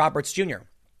John G. Roberts Jr.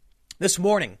 This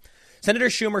morning, Senator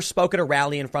Schumer spoke at a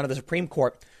rally in front of the Supreme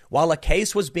Court while a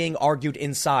case was being argued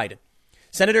inside.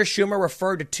 Senator Schumer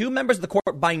referred to two members of the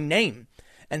court by name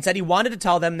and said he wanted to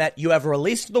tell them that you have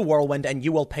released the whirlwind and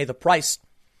you will pay the price.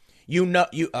 You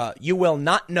will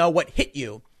not know what hit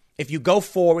you if you go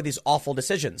forward with these awful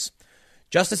decisions.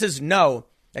 Justices know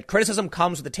that criticism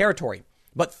comes with the territory,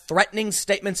 but threatening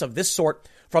statements of this sort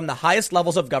from the highest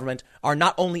levels of government are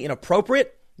not only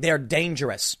inappropriate, they are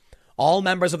dangerous. All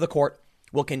members of the court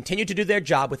will continue to do their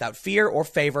job without fear or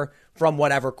favor from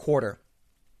whatever quarter.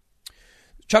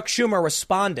 Chuck Schumer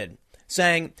responded,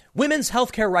 saying, women's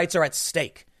health care rights are at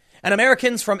stake, and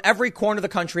Americans from every corner of the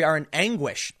country are in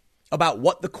anguish about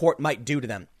what the court might do to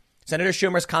them. Senator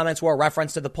Schumer's comments were a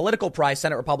reference to the political price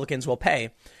Senate Republicans will pay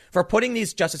for putting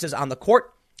these justices on the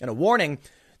court and a warning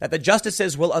that the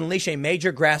justices will unleash a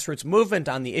major grassroots movement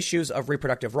on the issues of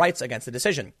reproductive rights against the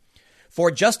decision. For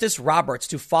Justice Roberts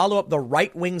to follow up the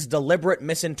right wing's deliberate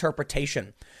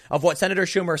misinterpretation of what Senator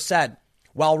Schumer said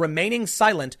while remaining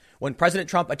silent when President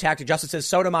Trump attacked Justices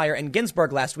Sotomayor and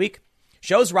Ginsburg last week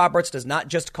shows Roberts does not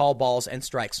just call balls and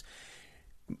strikes.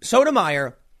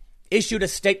 Sotomayor issued a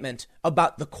statement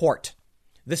about the court,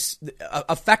 this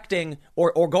affecting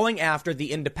or going after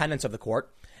the independence of the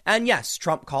court. And yes,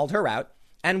 Trump called her out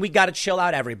and we got to chill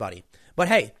out, everybody. But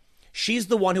hey, She's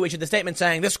the one who issued the statement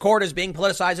saying this court is being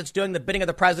politicized. It's doing the bidding of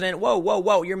the president. Whoa, whoa,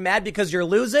 whoa. You're mad because you're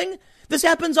losing? This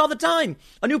happens all the time.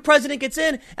 A new president gets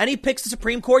in and he picks the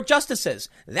Supreme Court justices.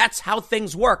 That's how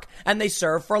things work. And they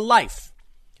serve for life.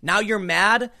 Now you're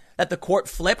mad that the court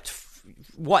flipped,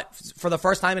 for the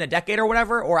first time in a decade or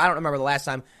whatever? Or I don't remember the last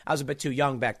time. I was a bit too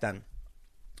young back then.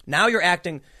 Now you're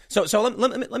acting. So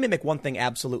let me make one thing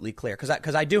absolutely clear,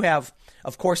 because I do have,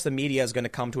 of course, the media is going to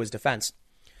come to his defense.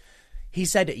 He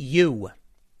said you.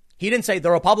 He didn't say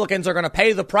the Republicans are going to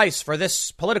pay the price for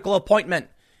this political appointment.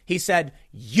 He said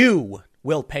you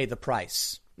will pay the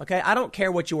price. OK, I don't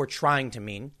care what you were trying to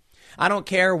mean. I don't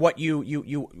care what you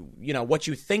what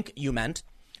you think you meant.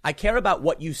 I care about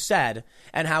what you said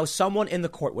and how someone in the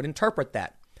court would interpret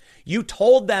that. You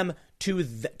told them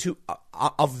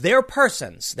of their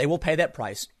persons, they will pay that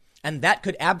price. And that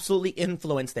could absolutely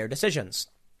influence their decisions.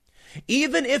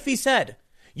 Even if he said,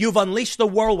 you've unleashed the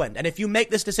whirlwind, and if you make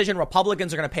this decision,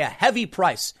 Republicans are going to pay a heavy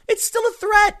price, it's still a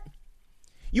threat.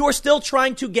 You are still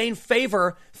trying to gain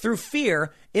favor through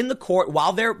fear in the court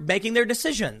while they're making their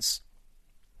decisions.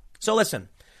 So listen,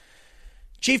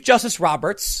 Chief Justice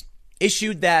Roberts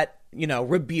issued that,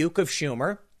 rebuke of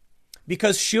Schumer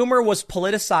because Schumer was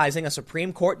politicizing a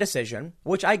Supreme Court decision,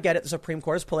 which I get it. The Supreme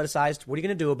Court is politicized. What are you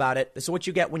going to do about it? This is what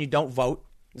you get when you don't vote.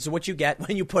 This is what you get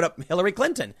when you put up Hillary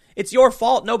Clinton. It's your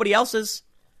fault, nobody else's.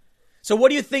 So what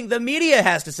do you think the media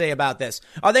has to say about this?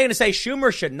 Are they going to say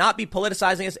Schumer should not be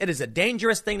politicizing this? It is a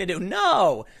dangerous thing to do.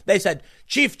 No, they said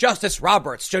Chief Justice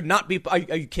Roberts should not be. Are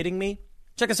you kidding me?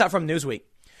 Check this out from Newsweek.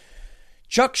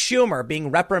 Chuck Schumer being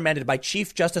reprimanded by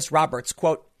Chief Justice Roberts,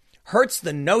 quote, hurts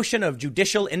the notion of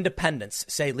judicial independence,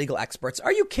 say legal experts.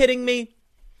 Are you kidding me?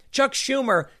 Chuck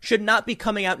Schumer should not be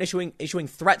coming out and issuing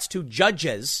threats to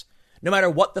judges, no matter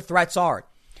what the threats are.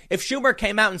 If Schumer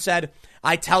came out and said,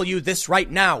 I tell you this right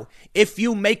now, if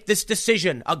you make this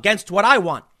decision against what I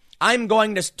want, I'm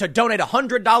going to donate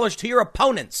 $100 to your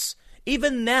opponents.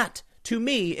 Even that, to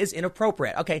me, is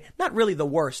inappropriate. Okay, not really the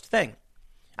worst thing.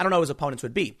 I don't know who his opponents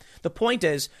would be. The point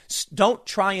is, don't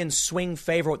try and swing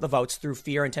favor with the votes through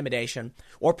fear, intimidation,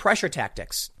 or pressure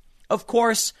tactics. Of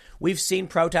course, we've seen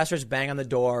protesters bang on the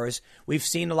doors. We've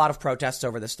seen a lot of protests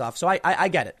over this stuff. So I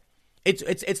get it.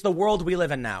 It's the world we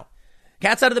live in now.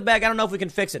 Cat's out of the bag. I don't know if we can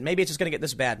fix it. Maybe it's just going to get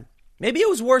this bad. Maybe it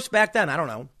was worse back then. I don't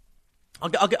know.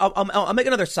 I'll make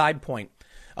another side point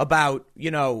about,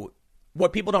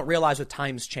 what people don't realize with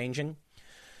times changing.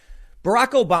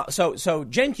 Barack Obama. So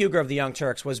Cenk Uygur of the Young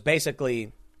Turks was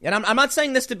basically, and I'm not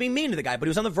saying this to be mean to the guy, but he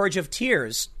was on the verge of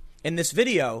tears in this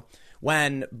video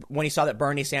when he saw that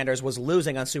Bernie Sanders was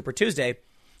losing on Super Tuesday.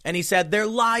 And he said, they're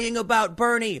lying about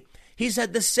Bernie. He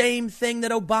said the same thing that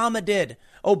Obama did.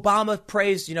 Obama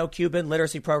praised, Cuban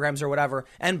literacy programs or whatever.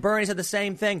 And Bernie said the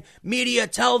same thing. Media,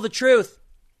 tell the truth.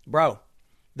 Bro,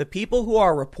 the people who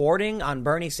are reporting on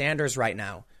Bernie Sanders right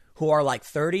now, who are like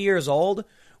 30 years old,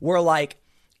 were like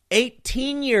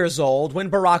 18 years old when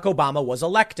Barack Obama was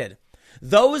elected.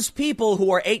 Those people who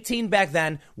were 18 back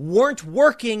then weren't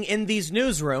working in these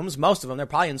newsrooms. Most of them, they're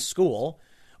probably in school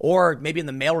or maybe in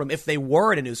the mailroom if they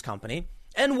were at a news company,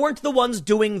 and weren't the ones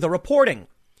doing the reporting.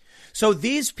 So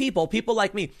these people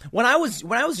like me, when I was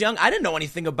young, I didn't know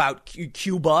anything about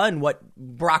Cuba and what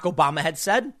Barack Obama had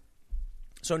said.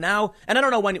 So now, and I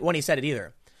don't know when he said it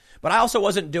either, but I also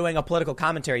wasn't doing a political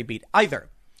commentary beat either.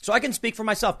 So I can speak for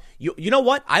myself. You know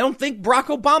what? I don't think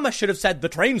Barack Obama should have said the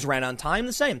trains ran on time.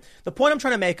 The same. The point I'm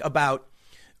trying to make about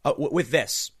with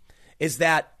this is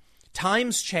that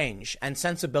times change and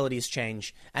sensibilities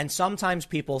change. And sometimes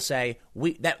people say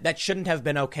that shouldn't have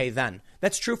been okay then.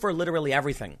 That's true for literally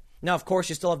everything. Now, of course,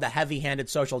 you still have the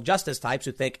heavy-handed social justice types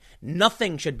who think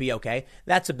nothing should be okay.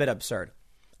 That's a bit absurd.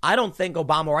 I don't think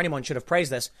Obama or anyone should have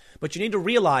praised this, but you need to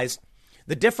realize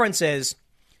the difference is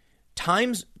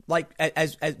times like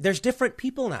as there's different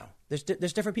people now. There's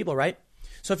different people, right?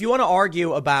 So if you want to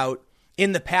argue about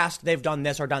in the past they've done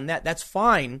this or done that, that's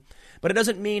fine. But it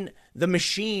doesn't mean the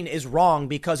machine is wrong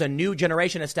because a new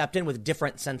generation has stepped in with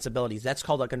different sensibilities. That's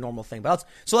called like a normal thing. But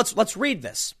let's read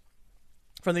this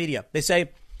from the media. They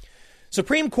say,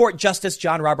 Supreme Court Justice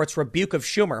John Roberts' rebuke of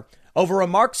Schumer over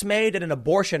remarks made at an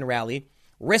abortion rally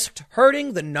risked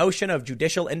hurting the notion of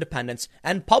judicial independence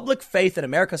and public faith in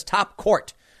America's top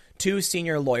court, two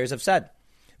senior lawyers have said.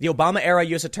 The Obama-era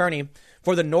U.S. Attorney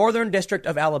for the Northern District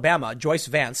of Alabama, Joyce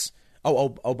Vance,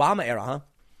 Obama-era, huh?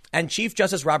 And Chief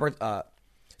Justice Roberts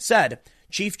said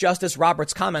Chief Justice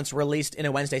Roberts' comments released in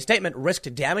a Wednesday statement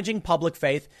risked damaging public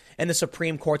faith in the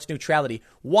Supreme Court's neutrality.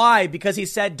 Why? Because he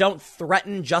said don't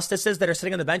threaten justices that are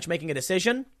sitting on the bench making a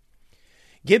decision?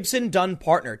 Gibson Dunn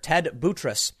partner Ted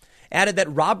Boutrous, added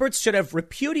that Roberts should have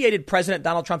repudiated President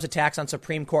Donald Trump's attacks on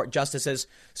Supreme Court Justices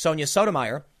Sonia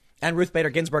Sotomayor and Ruth Bader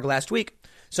Ginsburg last week,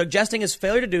 suggesting his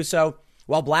failure to do so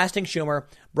while blasting Schumer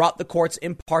brought the court's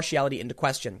impartiality into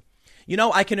question. You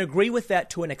know, I can agree with that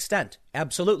to an extent.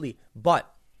 Absolutely.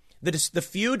 But the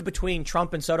feud between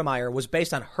Trump and Sotomayor was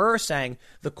based on her saying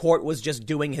the court was just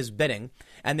doing his bidding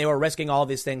and they were risking all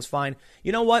these things. Fine.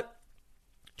 You know what?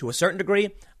 To a certain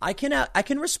degree, I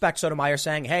can respect Sotomayor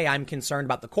saying, hey, I'm concerned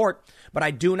about the court, but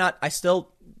to a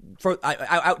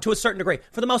certain degree,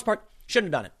 for the most part,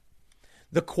 shouldn't have done it.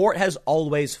 The court has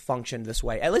always functioned this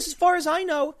way, at least as far as I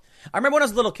know. I remember when I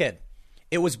was a little kid,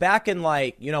 it was back in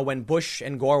when Bush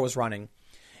and Gore was running,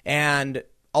 and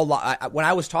when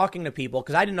I was talking to people,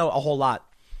 because I didn't know a whole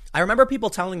lot, I remember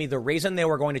people telling me the reason they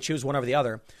were going to choose one over the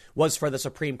other was for the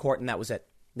Supreme Court, and that was it.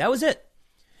 That was it.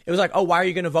 It was like, oh, why are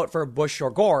you going to vote for Bush or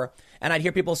Gore? And I'd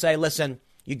hear people say, listen,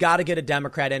 you got to get a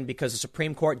Democrat in because the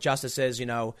Supreme Court justices,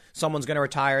 someone's going to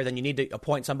retire, then you need to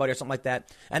appoint somebody or something like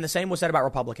that. And the same was said about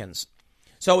Republicans.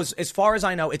 So as far as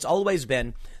I know, it's always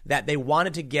been that they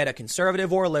wanted to get a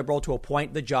conservative or a liberal to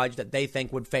appoint the judge that they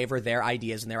think would favor their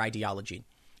ideas and their ideology.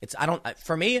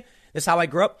 For me, this is how I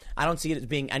grew up. I don't see it as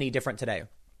being any different today.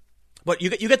 But you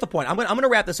get the point. I'm going to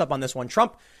wrap this up on this one.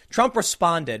 Trump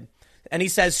responded, and he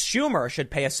says Schumer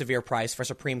should pay a severe price for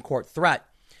Supreme Court threat.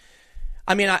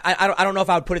 I mean, I don't know if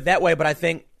I would put it that way, but I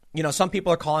think, some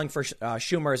people are calling for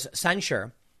Schumer's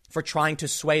censure for trying to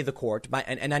sway the court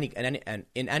in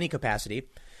any capacity.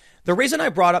 The reason I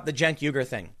brought up the Cenk Uygur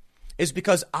thing is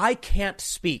because I can't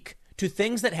speak to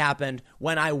things that happened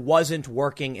when I wasn't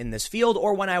working in this field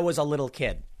or when I was a little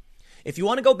kid. If you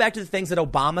want to go back to the things that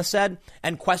Obama said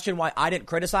and question why I didn't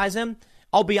criticize him,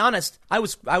 I'll be honest, I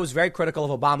was very critical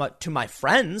of Obama to my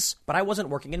friends, but I wasn't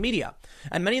working in media.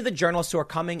 And many of the journalists who are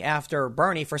coming after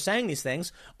Bernie for saying these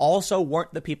things also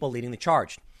weren't the people leading the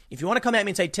charge. If you want to come at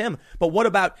me and say, Tim, but what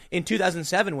about in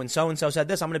 2007 when so-and-so said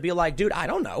this? I'm going to be like, dude, I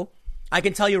don't know. I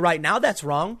can tell you right now that's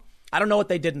wrong. I don't know what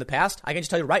they did in the past. I can just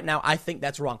tell you right now, I think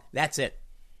that's wrong. That's it.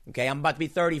 Okay, I'm about to be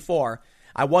 34.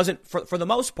 I wasn't, for the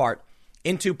most part,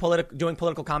 into doing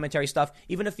political commentary stuff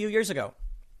even a few years ago.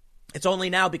 It's only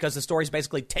now because the story's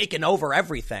basically taken over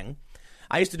everything.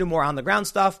 I used to do more on the ground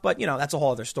stuff, but, that's a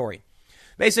whole other story.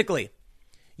 Basically,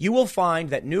 you will find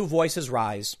that new voices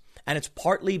rise, and it's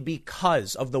partly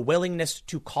because of the willingness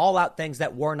to call out things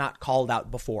that were not called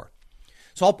out before.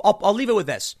 So I'll leave it with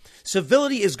this.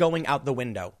 Civility is going out the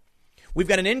window. We've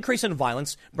got an increase in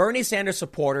violence. Bernie Sanders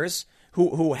supporters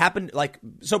who happened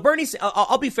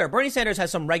I'll be fair. Bernie Sanders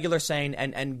has some regular sane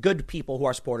and good people who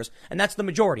are supporters, and that's the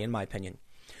majority in my opinion.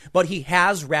 But he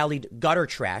has rallied gutter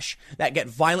trash that get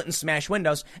violent and smash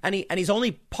windows, and he's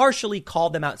only partially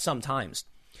called them out sometimes.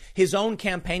 His own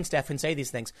campaign staff can say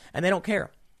these things, and they don't care.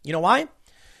 You know why?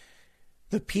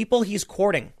 The people he's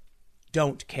courting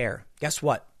don't care. Guess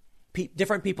what?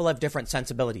 Different people have different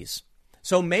sensibilities.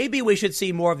 So maybe we should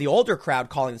see more of the older crowd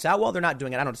calling this out. Well, they're not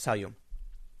doing it. I don't know what to tell you.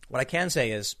 What I can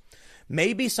say is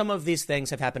maybe some of these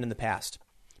things have happened in the past,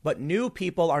 but new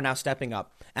people are now stepping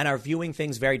up and are viewing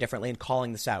things very differently and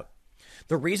calling this out.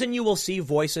 The reason you will see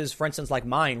voices, for instance, like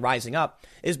mine rising up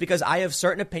is because I have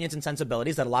certain opinions and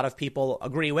sensibilities that a lot of people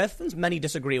agree with and many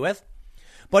disagree with.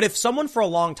 But if someone for a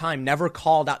long time never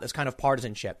called out this kind of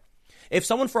partisanship, if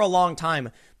someone for a long time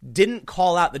didn't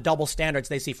call out the double standards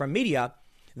they see from media,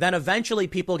 then eventually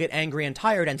people get angry and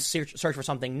tired and search for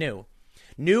something new.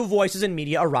 New voices in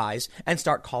media arise and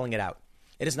start calling it out.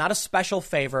 It is not a special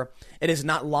favor. It is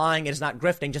not lying. It is not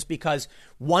grifting just because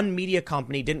one media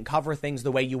company didn't cover things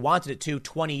the way you wanted it to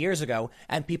 20 years ago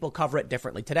and people cover it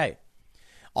differently today.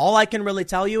 All I can really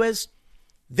tell you is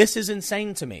this is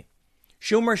insane to me.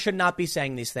 Schumer should not be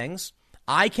saying these things.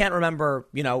 I can't remember,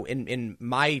 in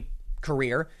my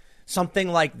career, something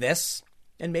like this.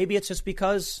 And maybe it's just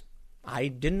because I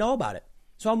didn't know about it.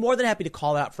 So I'm more than happy to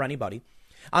call it out for anybody.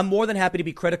 I'm more than happy to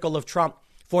be critical of Trump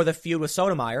for the feud with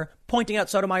Sotomayor, pointing out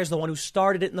Sotomayor's the one who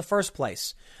started it in the first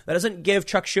place. That doesn't give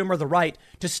Chuck Schumer the right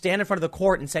to stand in front of the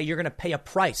court and say you're going to pay a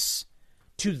price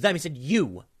to them. He said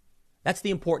you. That's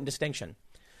the important distinction.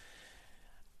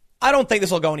 I don't think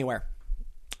this will go anywhere.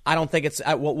 I don't think it's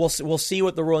we'll see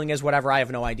what the ruling is, whatever. I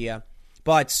have no idea.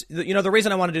 But, the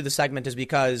reason I want to do the segment is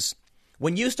because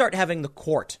when you start having the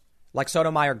court, like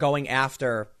Sotomayor, going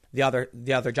after the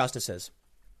other justices,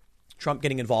 Trump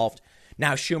getting involved,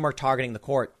 now Schumer targeting the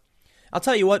court. I'll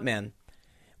tell you what, man,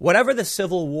 whatever the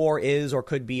civil war is or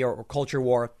could be or culture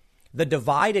war, the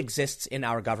divide exists in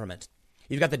our government.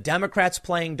 You've got the Democrats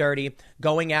playing dirty,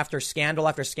 going after scandal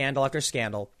after scandal after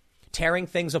scandal, tearing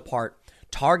things apart,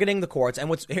 targeting the courts.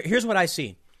 And here's what I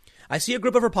see. I see a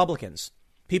group of Republicans,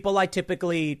 people I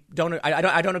typically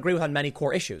I don't agree with on many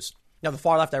core issues. Now, the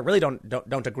far left, I really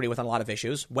don't agree with on a lot of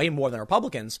issues, way more than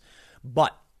Republicans.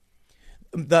 But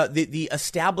the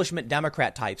establishment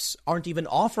Democrat types aren't even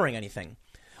offering anything.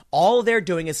 All they're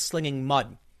doing is slinging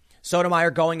mud.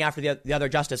 Sotomayor going after the other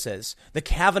justices. The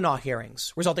Kavanaugh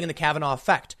hearings resulting in the Kavanaugh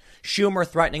effect. Schumer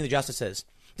threatening the justices.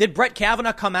 Did Brett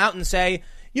Kavanaugh come out and say,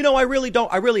 I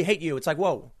really hate you? It's like,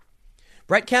 whoa.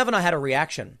 Brett Kavanaugh had a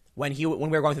reaction when we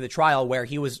were going through the trial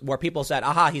where people said,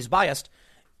 aha, he's biased,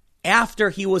 after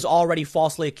he was already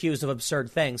falsely accused of absurd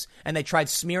things and they tried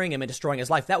smearing him and destroying his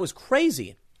life. That was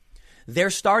crazy. They're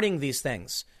starting these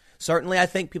things. Certainly, I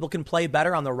think people can play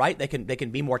better on the right. They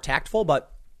can be more tactful,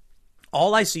 but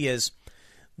all I see is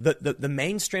the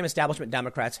mainstream establishment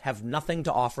Democrats have nothing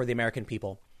to offer the American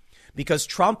people, because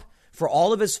Trump, for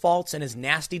all of his faults and his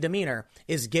nasty demeanor,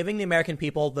 is giving the American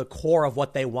people the core of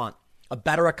what they want. A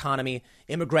better economy,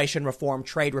 immigration reform,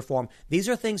 trade reform. These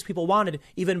are things people wanted.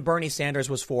 Even Bernie Sanders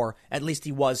was for. At least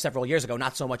he was several years ago.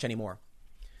 Not so much anymore.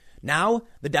 Now,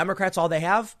 the Democrats, all they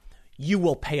have, you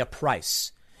will pay a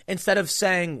price. Instead of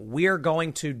saying, we're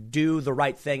going to do the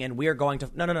right thing and we're going to...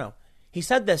 No. He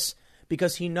said this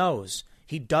because he knows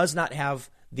he does not have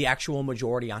the actual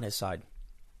majority on his side.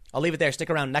 I'll leave it there. Stick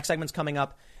around. Next segment's coming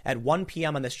up at 1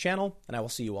 p.m. on this channel, and I will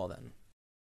see you all then.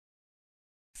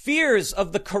 Fears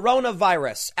of the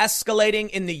coronavirus escalating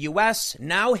in the U.S.,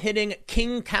 now hitting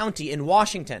King County in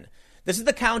Washington. This is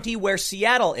the county where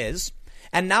Seattle is,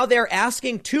 and now they're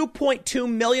asking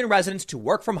 2.2 million residents to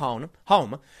work from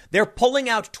home. They're pulling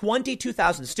out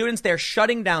 22,000 students. They're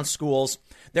shutting down schools.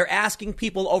 They're asking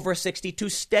people over 60 to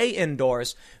stay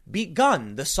indoors.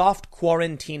 Begun the soft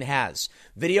quarantine has.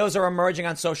 Videos are emerging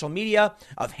on social media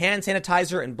of hand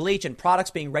sanitizer and bleach and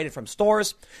products being raided from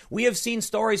stores. We have seen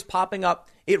stories popping up.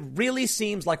 It really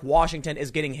seems like Washington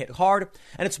is getting hit hard,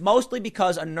 and it's mostly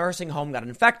because a nursing home got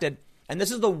infected. And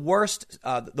this is the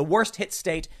worst hit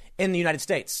state in the United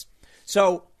States.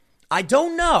 So I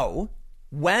don't know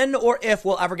when or if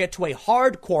we'll ever get to a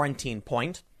hard quarantine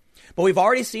point. But we've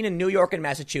already seen in New York and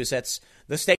Massachusetts,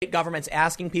 the state governments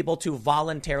asking people to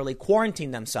voluntarily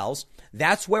quarantine themselves.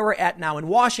 That's where we're at now in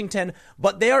Washington.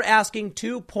 But they are asking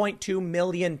 2.2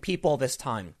 million people this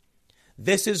time.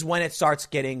 This is when it starts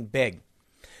getting big.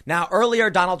 Now, earlier,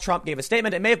 Donald Trump gave a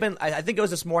statement. It may have been, I think it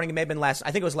was this morning. It may have been I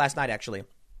think it was last night, actually.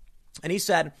 And he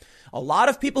said, a lot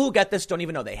of people who get this don't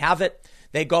even know they have it.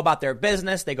 They go about their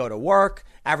business. They go to work.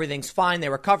 Everything's fine. They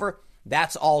recover.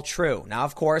 That's all true. Now,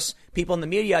 of course, people in the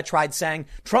media tried saying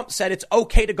Trump said it's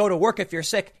okay to go to work if you're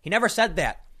sick. He never said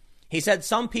that. He said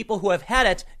some people who have had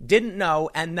it didn't know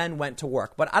and then went to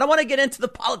work. But I don't want to get into the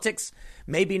politics.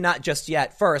 Maybe not just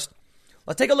yet. First,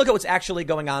 let's take a look at what's actually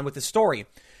going on with this story.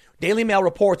 Daily Mail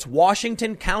reports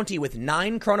Washington County with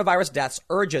 9 coronavirus deaths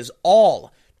urges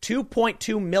all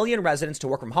 2.2 million residents to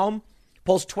work from home,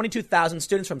 pulls 22,000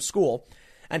 students from school,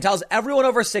 and tells everyone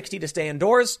over 60 to stay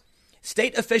indoors.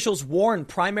 State officials warn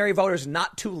primary voters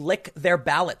not to lick their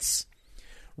ballots.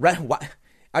 Do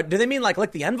they mean like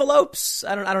lick the envelopes?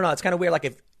 I don't know. It's kind of weird. Like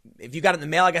if you got it in the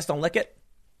mail, I guess don't lick it.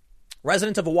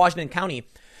 Residents of Washington County,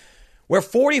 where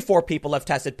 44 people have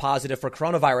tested positive for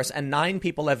coronavirus and 9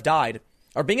 people have died,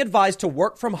 are being advised to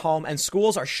work from home, and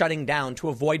schools are shutting down to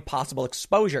avoid possible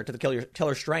exposure to the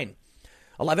killer strain.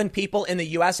 11 people in the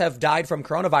U.S. have died from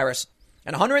coronavirus,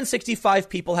 and 165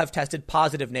 people have tested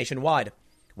positive nationwide.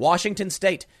 Washington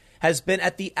state has been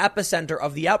at the epicenter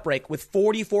of the outbreak with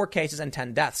 44 cases and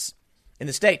 10 deaths. In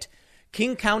the state,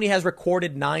 King County has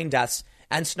recorded 9 deaths,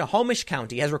 and Snohomish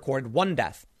County has recorded 1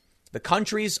 death. The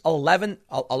country's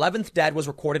 11th dead was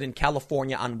recorded in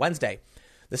California on Wednesday.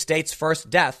 The state's first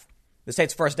death,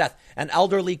 an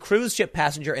elderly cruise ship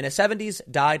passenger in his 70s,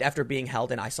 died after being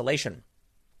held in isolation.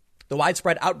 The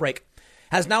widespread outbreak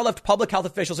has now left public health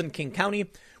officials in King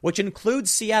County, which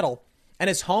includes Seattle and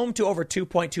is home to over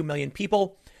 2.2 million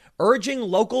people, urging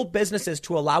local businesses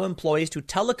to allow employees to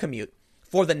telecommute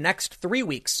for the next 3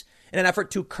 weeks in an effort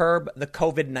to curb the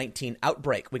COVID-19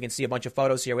 outbreak. We can see a bunch of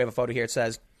photos here. We have a photo here. It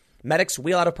says, medics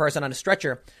wheel out a person on a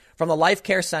stretcher from the Life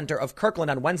Care Center of Kirkland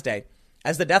on Wednesday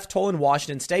as the death toll in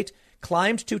Washington state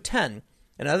climbed to 10.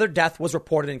 Another death was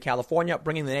reported in California,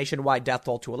 bringing the nationwide death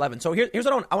toll to 11. So here's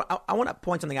what I want to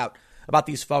point something out about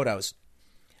these photos.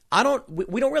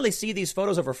 We don't really see these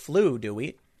photos over flu, do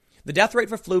we? The death rate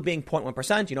for flu being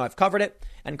 0.1%, I've covered it,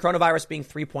 and coronavirus being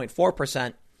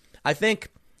 3.4%. I think,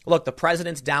 look, the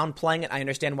president's downplaying it. I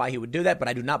understand why he would do that, but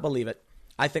I do not believe it.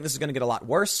 I think this is going to get a lot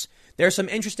worse. There's some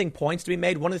interesting points to be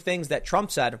made. One of the things that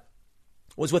Trump said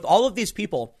was, with all of these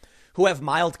people who have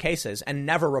mild cases and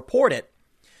never report it,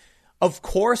 of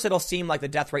course, it'll seem like the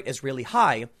death rate is really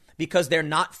high. because they're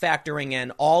not factoring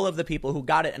in all of the people who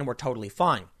got it and were totally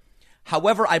fine.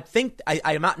 However, I think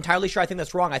I'm not entirely sure. I think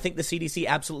that's wrong. I think the CDC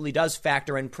absolutely does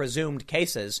factor in presumed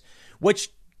cases, which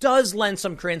does lend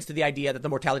some credence to the idea that the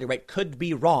mortality rate could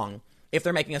be wrong if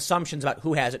they're making assumptions about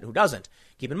who has it and who doesn't.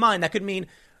 Keep in mind, that could mean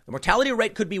the mortality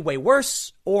rate could be way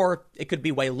worse or it could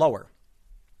be way lower.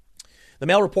 The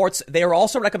Mail reports they are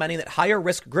also recommending that higher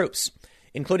risk groups,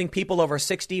 including people over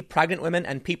 60, pregnant women,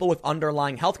 and people with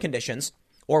underlying health conditions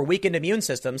or weakened immune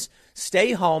systems,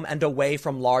 stay home and away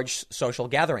from large social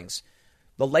gatherings.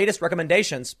 The latest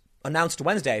recommendations, announced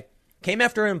Wednesday, came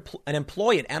after an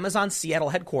employee at Amazon Seattle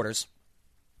headquarters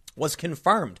was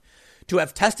confirmed to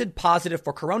have tested positive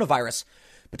for coronavirus,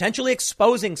 potentially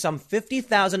exposing some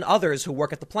 50,000 others who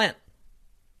work at the plant.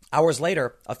 Hours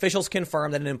later, officials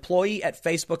confirmed that an employee at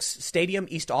Facebook's Stadium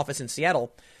East office in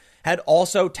Seattle had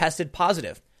also tested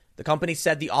positive. The company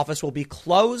said the office will be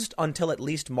closed until at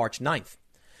least March 9th.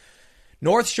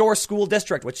 North Shore School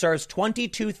District, which serves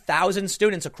 22,000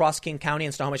 students across King County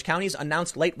and Snohomish counties,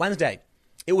 announced late Wednesday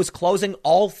it was closing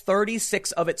all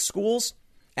 36 of its schools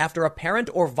after a parent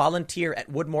or volunteer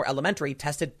at Woodmore Elementary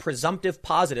tested presumptive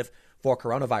positive for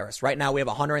coronavirus. Right now, we have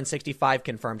 165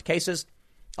 confirmed cases,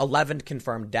 11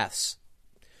 confirmed deaths.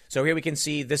 So here we can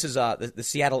see this is the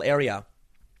Seattle area,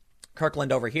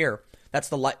 Kirkland over here. That's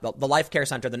the Life Care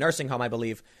Center, the nursing home, I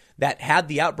believe, that had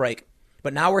the outbreak.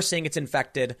 But now we're seeing it's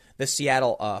infected the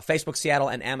Seattle, Facebook Seattle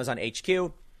and Amazon HQ.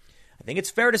 I think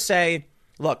it's fair to say,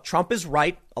 look, Trump is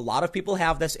right. A lot of people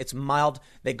have this. It's mild.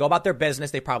 They go about their business.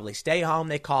 They probably stay home.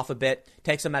 They cough a bit,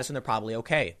 take some medicine. They're probably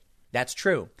okay. That's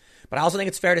true. But I also think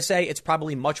it's fair to say it's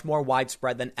probably much more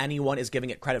widespread than anyone is giving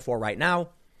it credit for right now.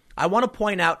 I want to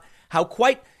point out how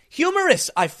quite humorous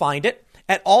I find it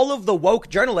at all of the woke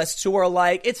journalists who are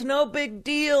like, it's no big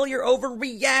deal. You're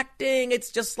overreacting.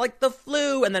 It's just like the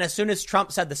flu. And then as soon as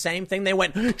Trump said the same thing, they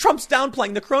went, Trump's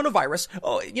downplaying the coronavirus.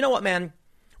 Oh, you know what, man?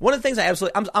 One of the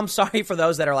things I'm sorry for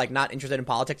those that are like not interested in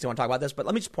politics who want to talk about this, but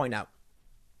let me just point out.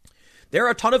 There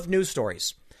are a ton of news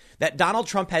stories that Donald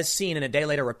Trump has seen and a day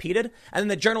later repeated, and then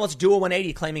the journalists do a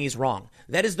 180 claiming he's wrong.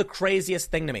 That is the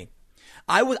craziest thing to me.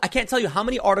 I can't tell you how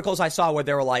many articles I saw where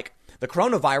they were like, the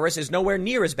coronavirus is nowhere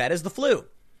near as bad as the flu.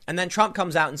 And then Trump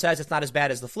comes out and says it's not as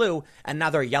bad as the flu, and now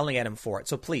they're yelling at him for it.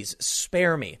 So please,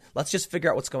 spare me. Let's just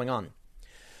figure out what's going on.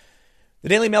 The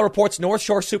Daily Mail reports North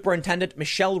Shore Superintendent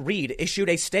Michelle Reed issued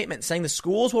a statement saying the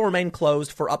schools will remain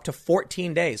closed for up to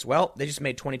 14 days. Well, they just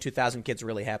made 22,000 kids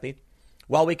really happy.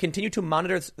 While we continue to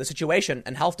monitor the situation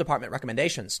and health department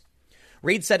recommendations.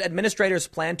 Reed said administrators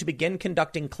plan to begin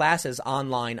conducting classes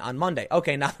online on Monday.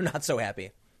 Okay, now they're not so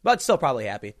happy, but still probably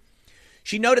happy.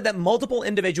 She noted that multiple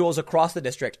individuals across the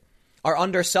district are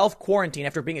under self-quarantine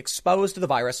after being exposed to the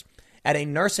virus at a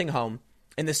nursing home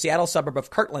in the Seattle suburb of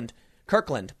Kirkland,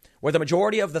 where the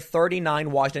majority of the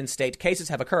 39 Washington state cases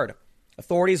have occurred.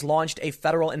 Authorities launched a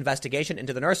federal investigation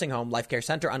into the nursing home Life Care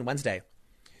Center on Wednesday.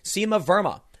 Seema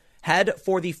Verma, head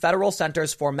for the Federal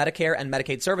Centers for Medicare and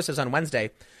Medicaid Services on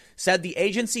Wednesday, said the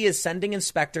agency is sending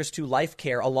inspectors to Life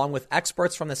Care along with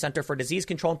experts from the Center for Disease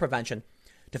Control and Prevention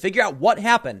to figure out what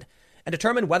happened and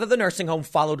determine whether the nursing home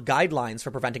followed guidelines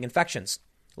for preventing infections.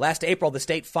 Last April, the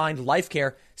state fined Life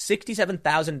Care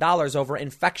 $67,000 over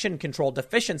infection control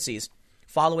deficiencies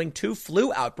following 2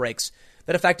 flu outbreaks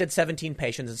that affected 17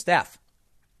 patients and staff.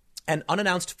 An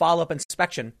unannounced follow-up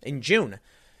inspection in June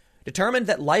determined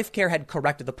that Life Care had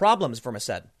corrected the problems, Verma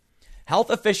said.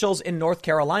 Health officials in North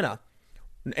Carolina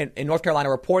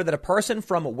reported that a person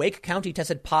from Wake County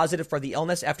tested positive for the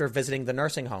illness after visiting the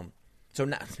nursing home. So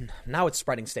now it's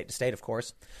spreading state to state, of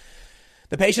course.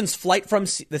 The patient's flight from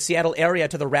the Seattle area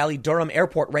to the Raleigh-Durham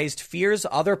airport raised fears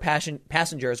other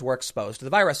passengers were exposed to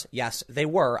the virus. Yes, they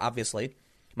were, obviously.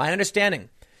 My understanding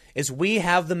is we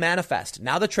have the manifest.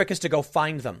 Now the trick is to go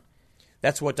find them.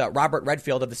 That's what Robert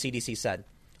Redfield of the CDC said.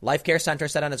 Life Care Center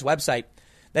said on its website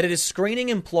that it is screening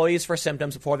employees for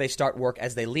symptoms before they start work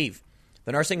as they leave.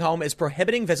 The nursing home is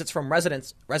prohibiting visits from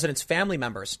residents' family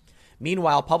members.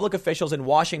 Meanwhile, public officials in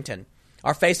Washington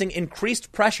are facing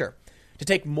increased pressure to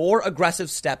take more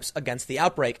aggressive steps against the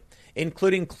outbreak,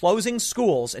 including closing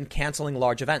schools and canceling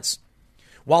large events.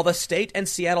 While the state and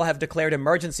Seattle have declared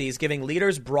emergencies, giving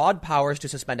leaders broad powers to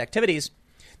suspend activities,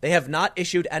 they have not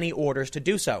issued any orders to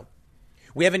do so.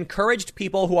 We have encouraged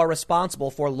people who are responsible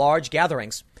for large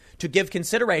gatherings to give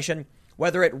consideration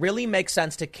whether it really makes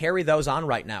sense to carry those on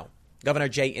right now, Governor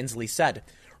Jay Inslee said.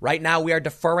 Right now, we are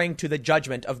deferring to the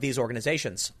judgment of these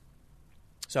organizations.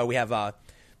 So we have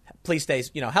please stay,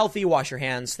 healthy, wash your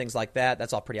hands, things like that.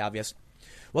 That's all pretty obvious.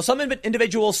 Well, some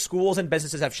individuals, schools and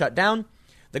businesses have shut down.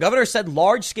 The governor said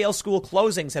large-scale school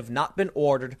closings have not been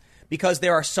ordered, because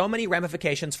there are so many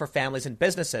ramifications for families and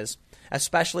businesses,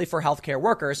 especially for healthcare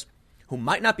workers who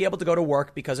might not be able to go to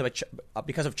work because of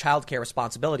childcare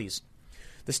responsibilities.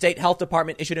 The state health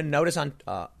department issued a notice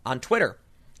on Twitter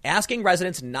asking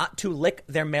residents not to lick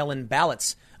their mail-in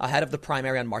ballots ahead of the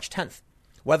primary on March 10th.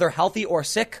 Whether healthy or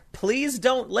sick, please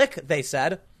don't lick, they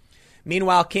said.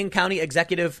 Meanwhile, King County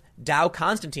Executive Dow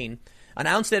Constantine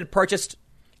announced it had purchased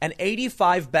an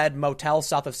 85-bed motel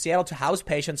south of Seattle to house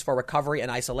patients for recovery and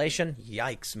isolation.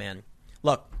 Yikes, man.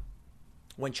 Look,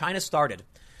 when China started,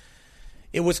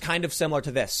 it was kind of similar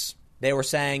to this. They were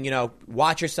saying,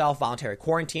 watch yourself, voluntary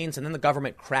quarantines, and then the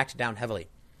government cracked down heavily.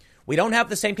 We don't have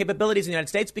the same capabilities in the United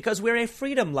States because we're a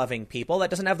freedom-loving people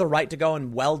that doesn't have the right to go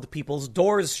and weld people's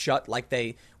doors shut like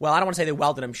I don't want to say they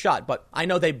welded them shut, but I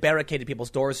know they barricaded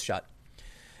people's doors shut.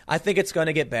 I think it's going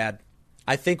to get bad.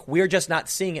 I think we're just not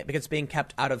seeing it because it's being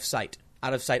kept out of sight,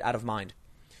 out of mind.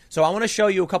 So I want to show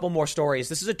you a couple more stories.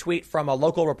 This is a tweet from a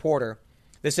local reporter.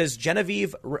 This is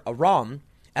Genevieve Rom,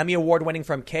 Emmy Award winning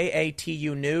from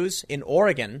KATU News in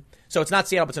Oregon. So it's not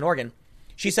Seattle, but it's in Oregon.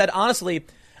 She said, honestly,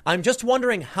 I'm just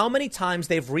wondering how many times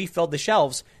they've refilled the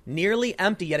shelves, nearly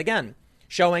empty yet again,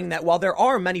 showing that while there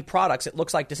are many products, it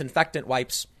looks like disinfectant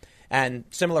wipes and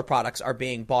similar products are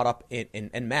being bought up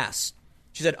in mass.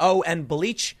 She said, and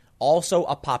bleach, also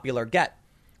a popular get.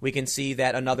 We can see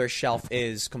that another shelf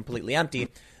is completely empty,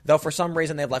 though for some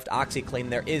reason they've left OxyClean.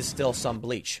 There is still some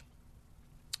bleach.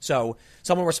 So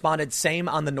someone responded, same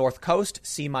on the North Coast,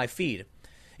 see my feed.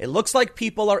 It looks like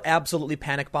people are absolutely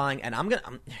panic buying. And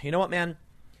you know what, man?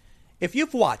 If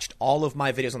you've watched all of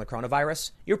my videos on the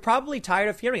coronavirus, you're probably tired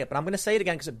of hearing it, but I'm going to say it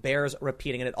again because it bears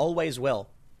repeating, and it always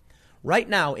will. Right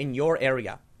now in your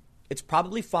area, it's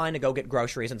probably fine to go get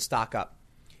groceries and stock up.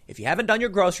 If you haven't done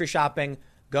your grocery shopping,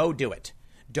 go do it.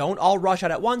 Don't all rush out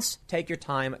at once. Take your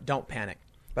time. Don't panic.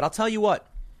 But I'll tell you what.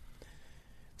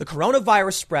 The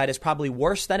coronavirus spread is probably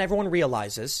worse than everyone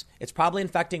realizes. It's probably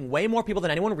infecting way more people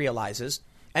than anyone realizes.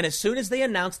 And as soon as they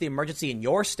announce the emergency in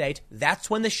your state, that's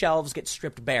when the shelves get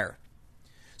stripped bare.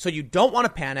 So you don't want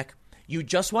to panic. You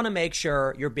just want to make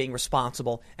sure you're being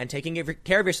responsible and taking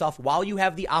care of yourself while you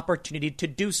have the opportunity to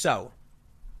do so.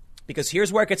 Because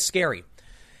here's where it gets scary.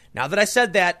 Now that I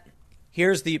said that,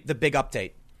 here's the big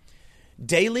update.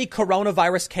 Daily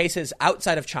coronavirus cases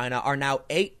outside of China are now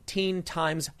 18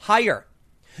 times higher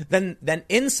than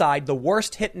inside the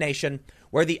worst hit nation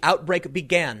where the outbreak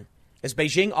began, as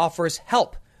Beijing offers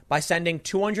help by sending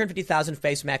 250,000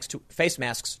 face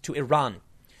masks to Iran.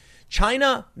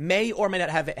 China may or may not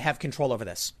have control over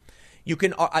this.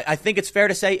 I think it's fair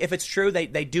to say if it's true they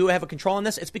do have a control on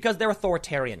this, it's because they're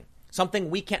authoritarian, something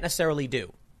we can't necessarily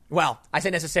do. Well, I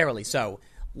say necessarily, so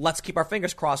let's keep our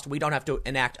fingers crossed we don't have to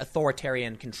enact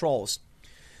authoritarian controls.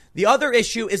 The other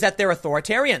issue is that they're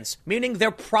authoritarians, meaning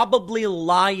they're probably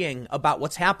lying about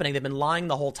what's happening. They've been lying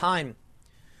the whole time.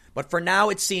 But for now,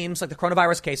 it seems like the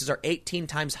coronavirus cases are 18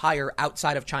 times higher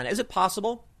outside of China. Is it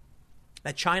possible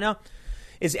that China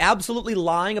is absolutely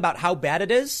lying about how bad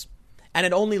it is, and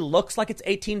it only looks like it's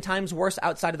 18 times worse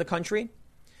outside of the country?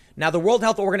 Now, the World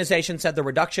Health Organization said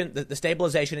the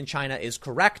stabilization in China is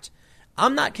correct.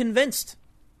 I'm not convinced.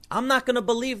 I'm not going to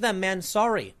believe them, man.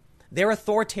 Sorry. They're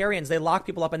authoritarians. They lock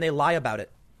people up and they lie about it.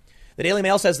 The Daily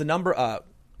Mail says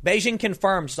Beijing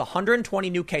confirmed just 120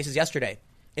 new cases yesterday,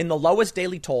 in the lowest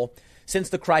daily toll since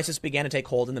the crisis began to take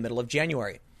hold in the middle of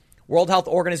January. World Health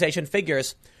Organization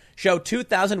figures show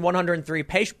 2,103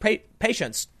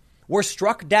 patients were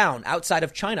struck down outside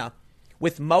of China,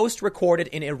 with most recorded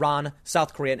in Iran,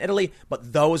 South Korea, and Italy,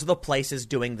 but those are the places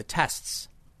doing the tests.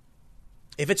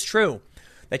 If it's true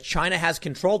that China has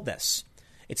controlled this,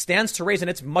 it stands to reason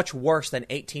it's much worse than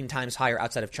 18 times higher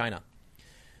outside of China.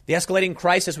 The escalating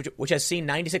crisis, which has seen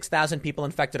 96,000 people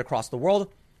infected across the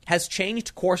world, has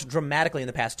changed course dramatically in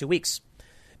the past 2 weeks.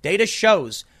 Data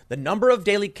shows the number of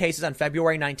daily cases on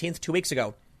February 19th, 2 weeks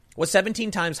ago, was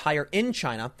 17 times higher in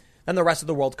China than the rest of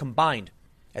the world combined.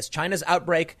 As China's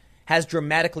outbreak has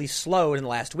dramatically slowed in the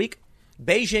last week,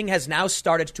 Beijing has now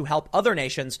started to help other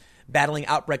nations battling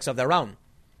outbreaks of their own.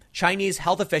 Chinese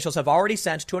health officials have already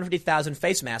sent 250,000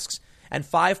 face masks and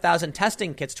 5,000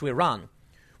 testing kits to Iran,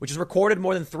 which has recorded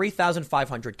more than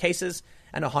 3,500 cases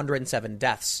and 107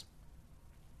 deaths.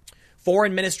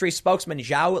 Foreign Ministry spokesman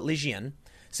Zhao Lijian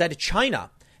said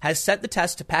China has sent the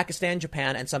test to Pakistan,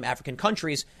 Japan, and some African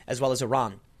countries, as well as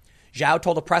Iran. Zhao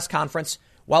told a press conference,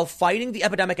 while fighting the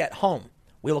epidemic at home,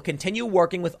 we will continue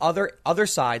working with other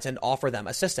sides and offer them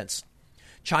assistance.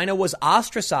 China was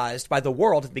ostracized by the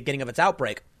world at the beginning of its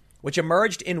outbreak, which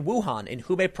emerged in Wuhan in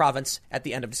Hubei province at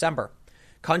the end of December.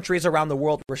 Countries around the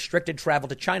world restricted travel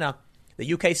to China.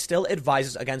 The UK still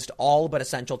advises against all but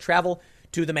essential travel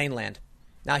to the mainland.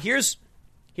 Now, here's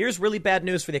really bad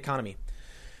news for the economy.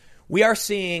 We are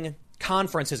seeing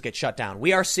conferences get shut down.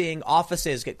 We are seeing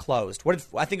offices get closed.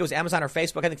 I think it was Amazon or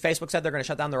Facebook. I think Facebook said they're going to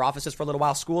shut down their offices for a little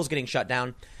while. Schools getting shut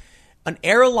down. An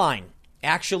airline,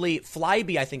 actually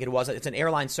Flybe, I think it was. It's an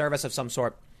airline service of some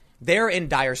sort. They're in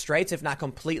dire straits, if not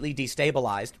completely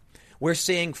destabilized. We're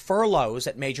seeing furloughs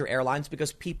at major airlines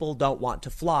because people don't want to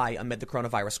fly amid the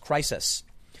coronavirus crisis.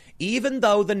 Even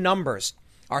though the numbers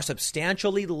are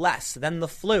substantially less than the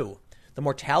flu, the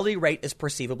mortality rate is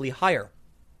perceivably higher.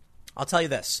 I'll tell you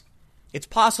this. It's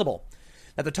possible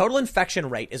that the total infection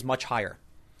rate is much higher.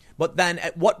 But then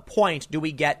at what point do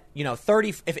we get, 30,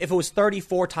 if it was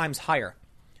 34 times higher,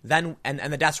 then and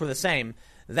the deaths were the same,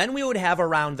 then we would have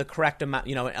around the correct amount,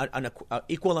 an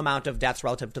equal amount of deaths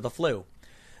relative to the flu.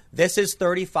 This is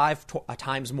 35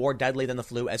 times more deadly than the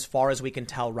flu as far as we can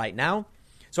tell right now.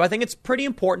 So I think it's pretty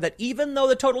important that even though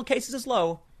the total cases is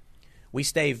low, we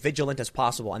stay vigilant as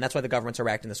possible. And that's why the governments are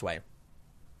acting this way.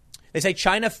 They say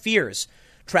China fears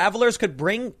travelers could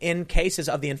bring in cases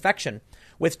of the infection,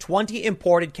 with 20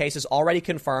 imported cases already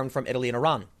confirmed from Italy and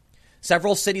Iran.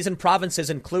 Several cities and provinces,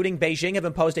 including Beijing, have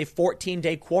imposed a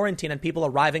 14-day quarantine on people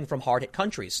arriving from hard-hit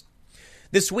countries.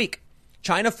 This week,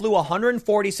 China flew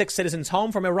 146 citizens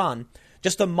home from Iran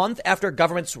just a month after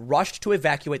governments rushed to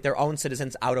evacuate their own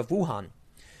citizens out of Wuhan.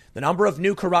 The number of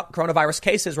new coronavirus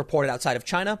cases reported outside of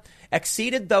China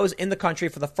exceeded those in the country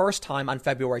for the first time on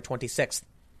February 26th.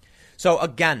 So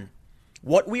again,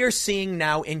 what we are seeing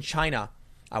now in China,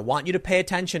 I want you to pay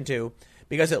attention to,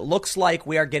 because it looks like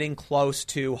we are getting close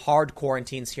to hard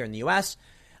quarantines here in the U.S.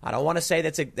 I don't want to say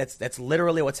that's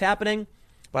literally what's happening,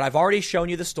 but I've already shown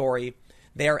you the story.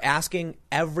 They are asking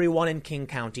everyone in King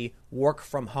County work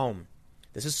from home.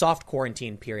 This is soft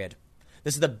quarantine period.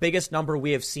 This is the biggest number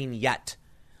we have seen yet.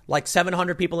 Like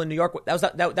 700 people in New York, that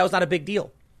was not a big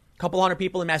deal. A couple hundred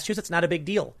people in Massachusetts, not a big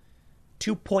deal.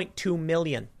 2.2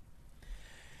 million.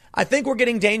 I think we're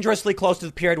getting dangerously close to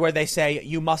the period where they say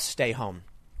you must stay home.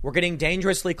 We're getting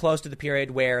dangerously close to the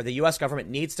period where the U.S. government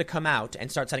needs to come out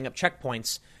and start setting up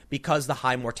checkpoints because the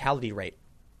high mortality rate.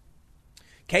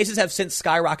 Cases have since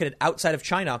skyrocketed outside of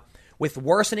China, with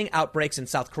worsening outbreaks in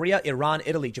South Korea, Iran,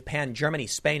 Italy, Japan, Germany,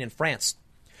 Spain, and France.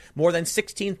 More than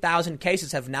 16,000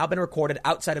 cases have now been recorded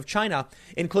outside of China,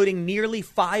 including nearly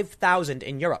 5,000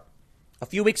 in Europe. A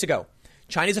few weeks ago,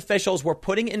 Chinese officials were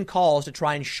putting in calls to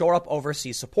try and shore up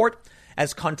overseas support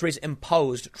as countries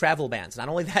imposed travel bans. Not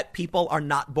only that, people are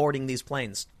not boarding these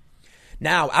planes.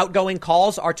 Now, outgoing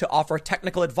calls are to offer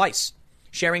technical advice,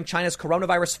 sharing China's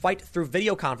coronavirus fight through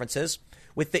video conferences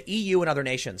with the EU and other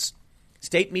nations.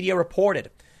 State media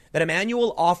reported that a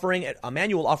manual offering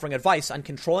advice on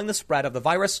controlling the spread of the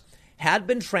virus had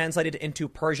been translated into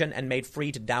Persian and made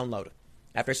free to download.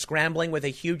 After scrambling with a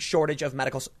huge shortage of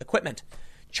medical equipment,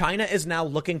 China is now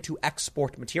looking to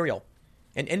export material.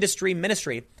 An industry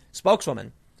ministry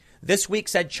spokeswoman this week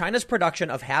said China's production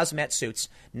of hazmat suits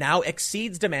now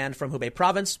exceeds demand from Hubei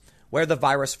province, where the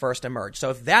virus first emerged. So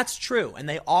if that's true, and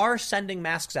they are sending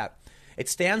masks out, it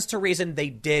stands to reason they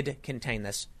did contain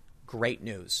this. Great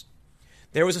news.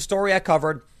 There was a story I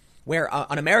covered where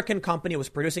an American company was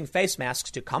producing face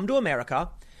masks to come to America,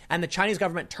 and the Chinese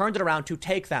government turned it around to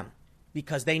take them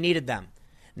because they needed them.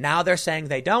 Now they're saying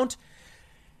they don't.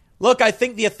 Look, I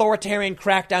think the authoritarian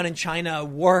crackdown in China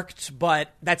worked,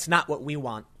 but that's not what we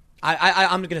want.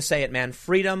 I'm going to say it, man.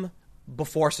 Freedom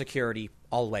before security,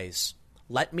 always.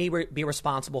 Let me be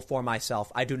responsible for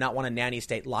myself. I do not want a nanny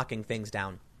state locking things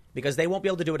down because they won't be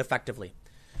able to do it effectively.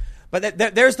 But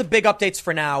there's the big updates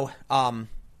for now. I'll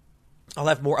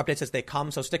have more updates as they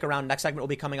come, so stick around. Next segment will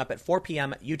be coming up at 4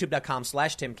 p.m. at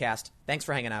youtube.com/Timcast. Thanks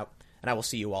for hanging out, and I will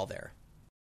see you all there.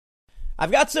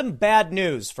 I've got some bad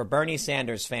news for Bernie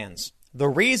Sanders fans. The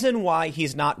reason why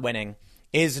he's not winning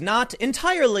is not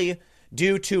entirely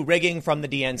due to rigging from the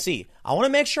DNC. I want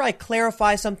to make sure I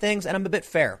clarify some things, and I'm a bit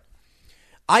fair.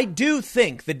 I do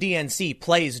think the DNC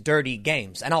plays dirty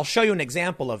games, and I'll show you an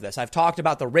example of this. I've talked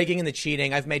about the rigging and the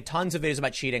cheating. I've made tons of videos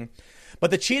about cheating,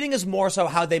 but the cheating is more so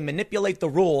how they manipulate the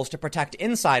rules to protect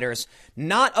insiders,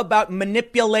 not about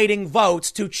manipulating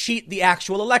votes to cheat the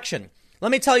actual election.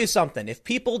 Let me tell you something. If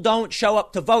people don't show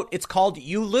up to vote, it's called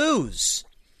you lose.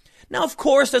 Now, of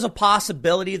course, there's a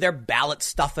possibility they're ballot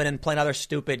stuffing and playing other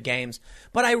stupid games,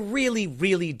 but I really,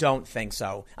 really don't think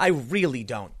so. I really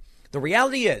don't. The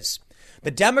reality is, the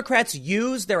Democrats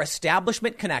use their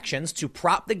establishment connections to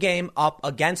prop the game up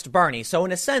against Bernie. So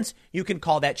in a sense, you can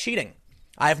call that cheating.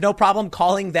 I have no problem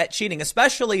calling that cheating,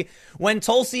 especially when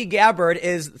Tulsi Gabbard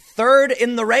is third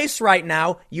in the race right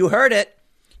now. You heard it.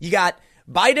 You got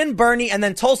Biden, Bernie, and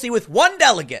then Tulsi with one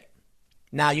delegate.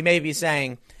 Now, you may be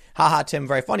saying, Haha, Tim,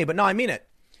 very funny. But no, I mean it.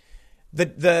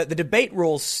 The debate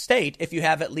rules state if you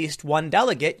have at least one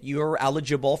delegate, you're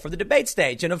eligible for the debate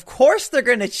stage. And of course, they're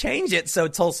going to change it so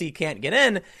Tulsi can't get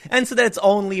in. And so that it's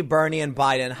only Bernie and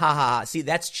Biden. Ha ha ha. See,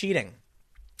 that's cheating.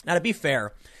 Now, to be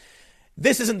fair,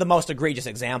 this isn't the most egregious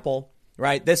example,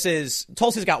 right?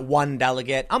 Tulsi's got one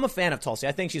delegate. I'm a fan of Tulsi.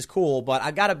 I think she's cool. But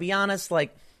I got to be honest,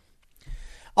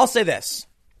 I'll say this.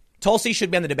 Tulsi should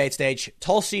be on the debate stage.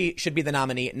 Tulsi should be the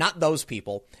nominee, not those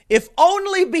people. If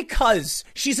only because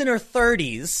she's in her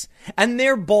 30s and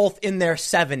they're both in their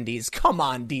 70s. Come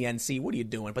on, DNC. What are you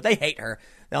doing? But they hate her.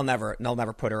 They'll never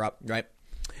put her up, right?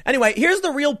 Anyway, here's the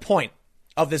real point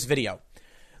of this video.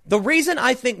 The reason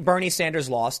I think Bernie Sanders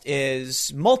lost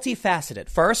is multifaceted.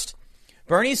 First,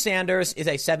 Bernie Sanders is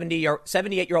a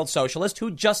 78-year-old socialist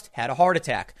who just had a heart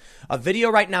attack. A video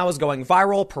right now is going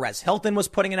viral. Perez Hilton was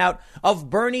putting it out of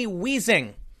Bernie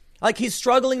wheezing. Like he's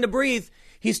struggling to breathe.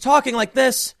 He's talking like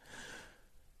this.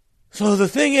 So the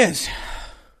thing is,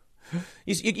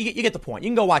 you get the point. You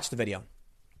can go watch the video.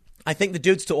 I think the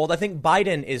dude's too old. I think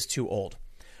Biden is too old.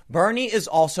 Bernie is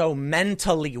also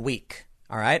mentally weak.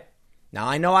 All right. Now,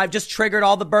 I know I've just triggered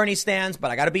all the Bernie stands,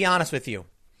 but I got to be honest with you.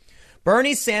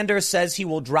 Bernie Sanders says he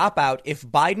will drop out if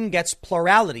Biden gets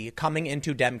plurality coming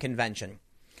into Dem convention.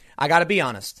 I got to be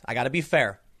honest. I got to be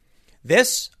fair.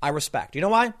 This I respect. You know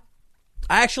why?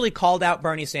 I actually called out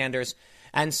Bernie Sanders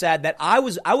and said that I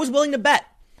was willing to bet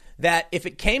that if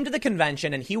it came to the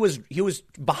convention and he was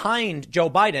behind Joe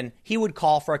Biden, he would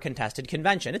call for a contested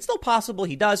convention. It's still possible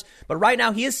he does, but right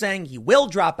now he is saying he will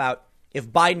drop out if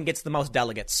Biden gets the most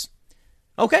delegates.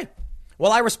 Okay.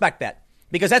 Well, I respect that.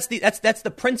 Because that's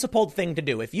the principled thing to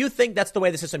do. If you think that's the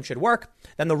way the system should work,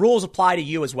 then the rules apply to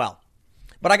you as well.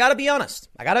 But I got to be honest.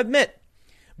 I got to admit,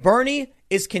 Bernie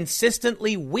is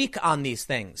consistently weak on these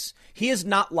things. He is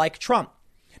not like Trump.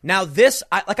 Now this,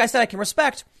 like I said, I can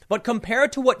respect, but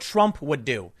compared to what Trump would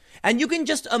do, and you can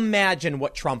just imagine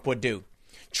what Trump would do.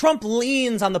 Trump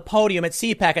leans on the podium at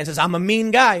CPAC and says, I'm a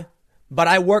mean guy, but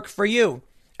I work for you.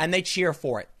 And they cheer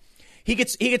for it. He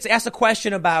gets asked a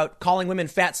question about calling women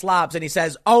fat slobs, and he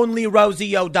says only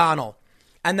Rosie O'Donnell,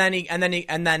 and then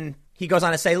he goes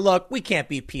on to say, "Look, we can't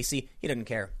be PC." He didn't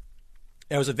care.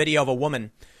 There was a video of a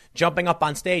woman jumping up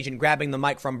on stage and grabbing the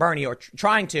mic from Bernie, or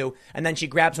trying to, and then she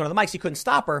grabs one of the mics. He couldn't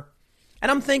stop her, and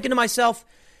I'm thinking to myself,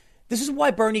 this is why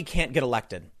Bernie can't get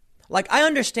elected. Like, I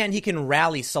understand he can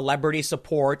rally celebrity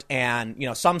support and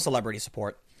some celebrity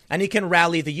support, and he can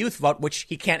rally the youth vote, which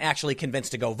he can't actually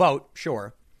convince to go vote,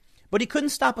 sure. But he couldn't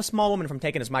stop a small woman from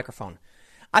taking his microphone.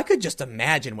 I could just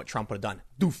imagine what Trump would have done.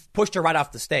 Doof, pushed her right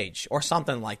off the stage or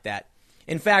something like that.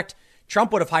 In fact,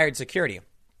 Trump would have hired security.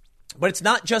 But it's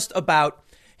not just about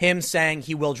him saying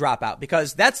he will drop out,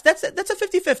 because that's a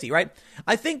 50-50, right?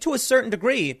 I think to a certain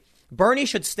degree, Bernie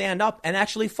should stand up and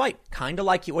actually fight, kind of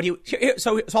like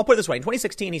so I'll put it this way. In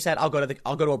 2016, he said, I'll go to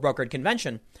a brokered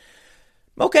convention.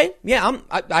 Okay, yeah,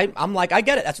 I'm like, I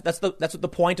get it. That's what the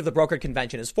point of the brokered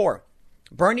convention is for.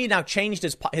 Bernie now changed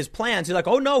his plans. He's like,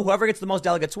 oh no, whoever gets the most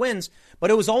delegates wins.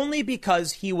 But it was only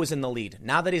because he was in the lead.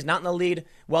 Now that he's not in the lead,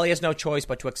 well, he has no choice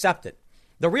but to accept it.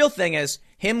 The real thing is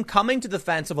him coming to the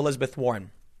defense of Elizabeth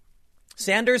Warren.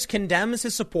 Sanders condemns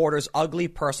his supporters' ugly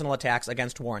personal attacks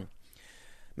against Warren.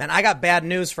 Man, I got bad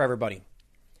news for everybody.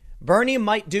 Bernie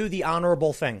might do the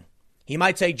honorable thing. He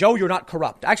might say, Joe, you're not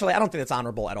corrupt. Actually, I don't think that's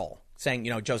honorable at all. Saying,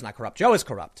 Joe's not corrupt. Joe is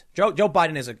corrupt. Joe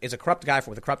Biden is a corrupt guy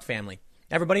with a corrupt family.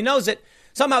 Everybody knows it.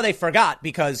 Somehow they forgot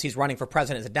because he's running for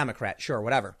president as a Democrat. Sure,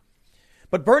 whatever.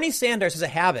 But Bernie Sanders has a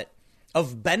habit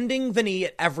of bending the knee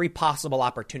at every possible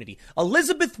opportunity.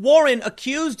 Elizabeth Warren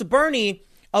accused Bernie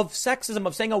of sexism,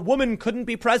 of saying a woman couldn't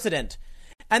be president.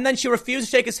 And then she refused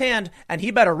to shake his hand, and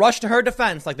he better rush to her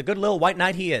defense like the good little white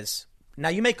knight he is. Now,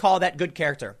 you may call that good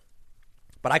character,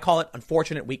 but I call it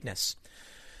unfortunate weakness.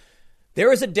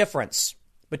 There is a difference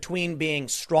between being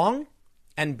strong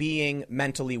and being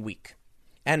mentally weak.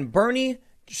 And Bernie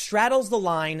straddles the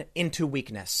line into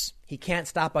weakness. He can't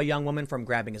stop a young woman from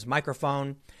grabbing his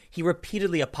microphone. He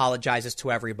repeatedly apologizes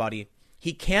to everybody.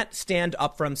 He can't stand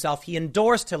up for himself. He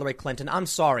endorsed Hillary Clinton. I'm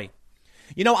sorry.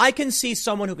 I can see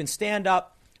someone who can stand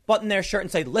up, button their shirt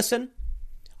and say, listen,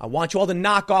 I want you all to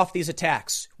knock off these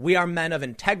attacks. We are men of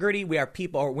integrity. We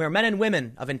are men and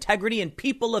women of integrity and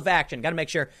people of action. Got to make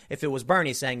sure if it was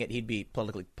Bernie saying it, he'd be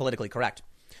politically correct.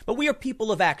 But we are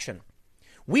people of action.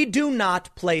 We do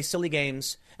not play silly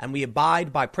games, and we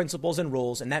abide by principles and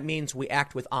rules, and that means we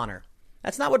act with honor.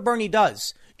 That's not what Bernie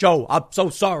does. Joe, I'm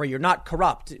so sorry, you're not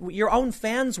corrupt. Your own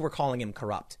fans were calling him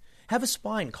corrupt. Have a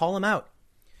spine, call him out.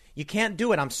 You can't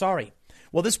do it, I'm sorry.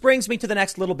 Well, this brings me to the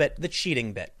next little bit, the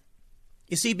cheating bit.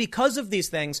 You see, because of these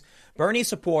things, Bernie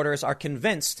supporters are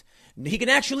convinced he can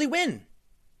actually win.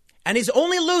 And he's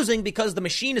only losing because the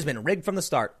machine has been rigged from the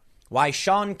start. Why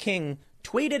Sean King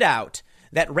tweeted out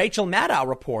that Rachel Maddow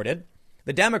reported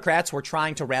the Democrats were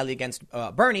trying to rally against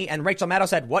Bernie, and Rachel Maddow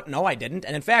said, "What? No, I didn't."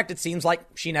 And in fact, it seems like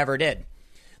she never did.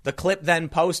 The clip then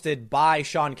posted by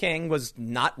Sean King was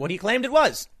not what he claimed it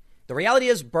was. The reality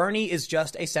is Bernie is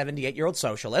just a 78-year-old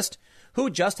socialist who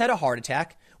just had a heart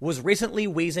attack, was recently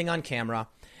wheezing on camera.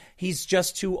 He's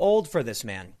just too old for this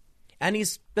man. And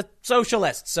he's a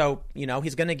socialist. So,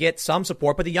 he's going to get some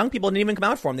support. But the young people didn't even come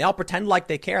out for him. They all pretend like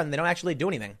they care and they don't actually do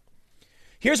anything.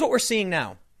 Here's what we're seeing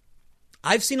now.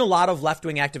 I've seen a lot of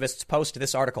left-wing activists post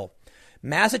this article.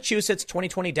 Massachusetts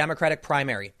 2020 Democratic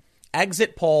primary.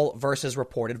 Exit poll versus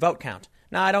reported vote count.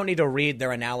 Now, I don't need to read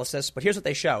their analysis, but here's what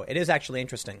they show. It is actually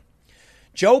interesting.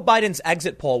 Joe Biden's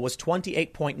exit poll was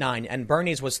 28.9 and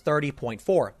Bernie's was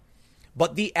 30.4.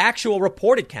 But the actual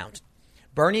reported count,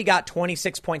 Bernie got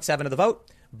 26.7 of the vote.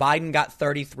 Biden got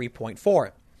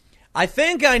 33.4. I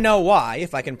think I know why,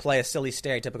 if I can play a silly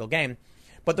stereotypical game.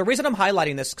 But the reason I'm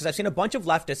highlighting this is because I've seen a bunch of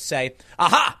leftists say,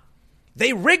 aha,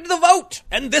 they rigged the vote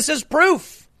and this is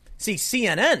proof. See,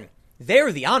 CNN,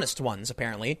 they're the honest ones,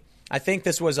 apparently. I think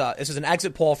this is an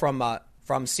exit poll from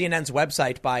CNN's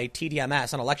website by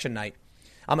TDMS on election night.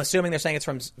 I'm assuming they're saying it's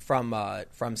from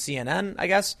CNN, I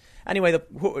guess. Anyway,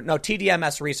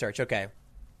 TDMS research. Okay.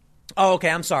 Oh, okay.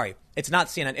 I'm sorry. It's not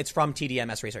CNN. It's from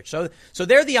TDMS research. So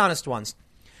they're the honest ones.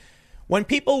 When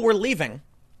people were leaving,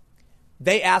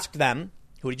 they asked them,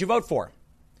 who did you vote for?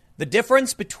 The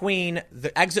difference between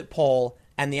the exit poll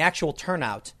and the actual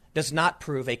turnout does not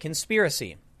prove a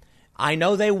conspiracy. I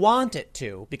know they want it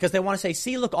to because they want to say,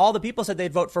 see, look, all the people said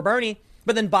they'd vote for Bernie,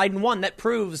 but then Biden won. That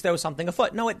proves there was something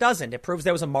afoot. No, it doesn't. It proves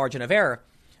there was a margin of error.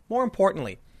 More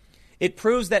importantly, it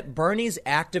proves that Bernie's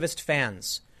activist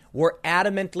fans were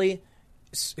adamantly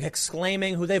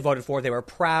exclaiming who they voted for. They were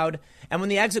proud. And when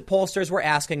the exit pollsters were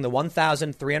asking the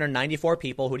 1,394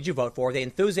 people, who did you vote for? They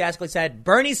enthusiastically said,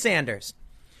 Bernie Sanders.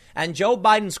 And Joe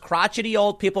Biden's crotchety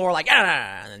old people were like,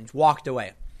 ah, and walked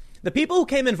away. The people who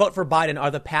came and vote for Biden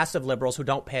are the passive liberals who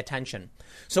don't pay attention.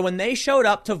 So when they showed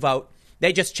up to vote,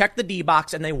 they just checked the D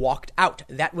box and they walked out.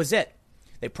 That was it.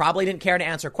 They probably didn't care to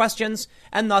answer questions,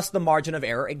 and thus the margin of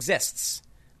error exists.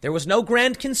 There was no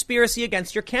grand conspiracy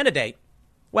against your candidate.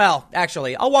 Well,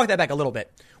 actually, I'll walk that back a little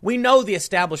bit. We know the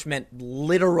establishment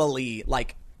literally,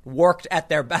 worked at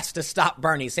their best to stop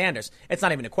Bernie Sanders. It's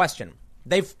not even a question.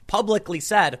 They've publicly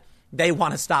said they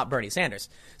want to stop Bernie Sanders.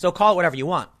 So call it whatever you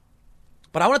want.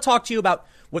 But I want to talk to you about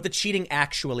what the cheating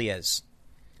actually is.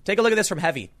 Take a look at this from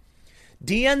Heavy.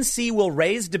 DNC will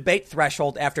raise debate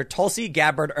threshold after Tulsi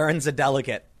Gabbard earns a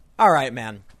delegate. All right,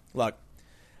 man. Look,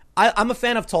 I'm a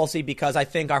fan of Tulsi because I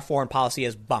think our foreign policy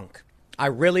is bunk.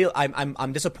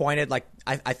 I'm disappointed.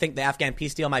 I think the Afghan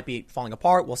peace deal might be falling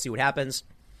apart. We'll see what happens.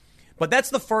 But that's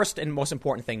the first and most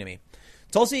important thing to me.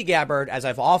 Tulsi Gabbard, as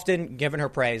I've often given her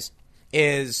praise,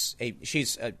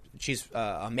 she's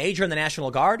a major in the National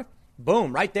Guard.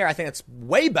 Boom, right there. I think that's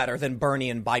way better than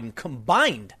Bernie and Biden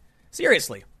combined.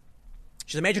 Seriously.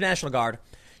 She's a major National Guard.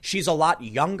 She's a lot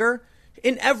younger.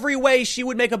 In every way, she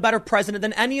would make a better president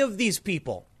than any of these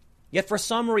people. Yet for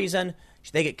some reason,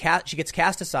 she gets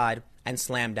cast aside and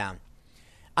slammed down.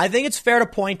 I think it's fair to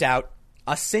point out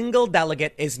a single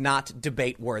delegate is not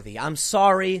debate worthy. I'm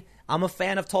sorry. I'm a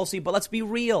fan of Tulsi, but let's be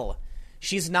real.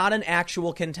 She's not an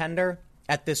actual contender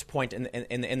at this point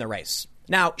in the race.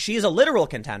 Now, she is a literal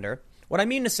contender. What I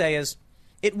mean to say is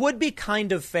it would be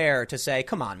kind of fair to say,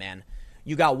 come on, man.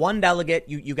 You got one delegate.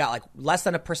 You got less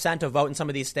than 1% of vote in some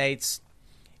of these states.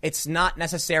 It's not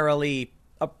necessarily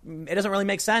it doesn't really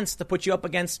make sense to put you up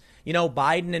against,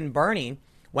 Biden and Bernie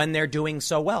when they're doing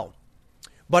so well.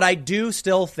 But I do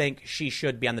still think she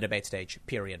should be on the debate stage,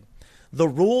 period. The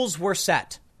rules were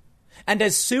set. And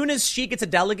as soon as she gets a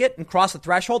delegate and cross the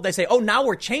threshold, they say, oh, now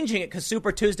we're changing it because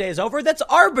Super Tuesday is over. That's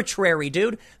arbitrary,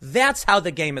 dude. That's how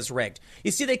the game is rigged.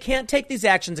 You see, they can't take these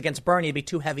actions against Bernie and be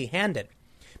too heavy-handed.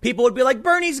 People would be like,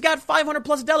 Bernie's got 500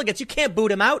 plus delegates. You can't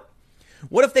boot him out.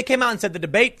 What if they came out and said the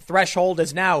debate threshold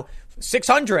is now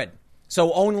 600?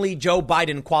 So only Joe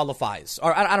Biden qualifies.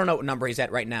 Or I don't know what number he's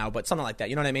at right now, but something like that.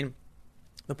 You know what I mean?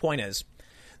 The point is,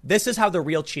 this is how the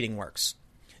real cheating works.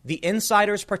 The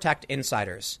insiders protect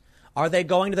insiders. Are they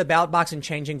going to the ballot box and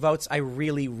changing votes? I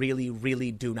really, really,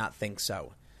 really do not think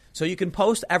so. So you can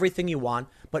post everything you want,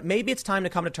 but maybe it's time to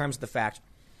come to terms with the fact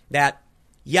that,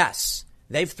 yes,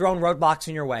 they've thrown roadblocks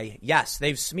in your way. Yes,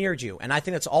 they've smeared you. And I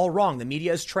think that's all wrong. The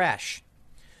media is trash.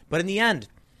 But in the end,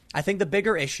 I think the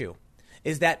bigger issue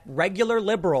is that regular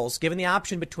liberals, given the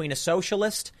option between a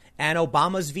socialist and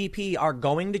Obama's VP are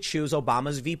going to choose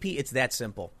Obama's VP. It's that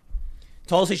simple.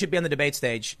 Tulsi should be on the debate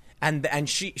stage, and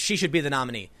she should be the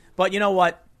nominee. But you know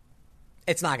what?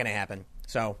 It's not going to happen.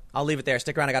 So I'll leave it there.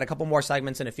 Stick around. I got a couple more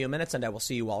segments in a few minutes, and I will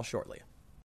see you all shortly.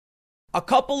 A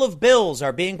couple of bills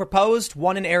are being proposed,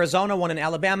 one in Arizona, one in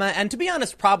Alabama, and to be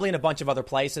honest, probably in a bunch of other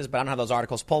places, but I don't have those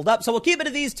articles pulled up. So we'll keep it to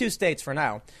these two states for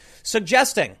now,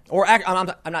 suggesting, or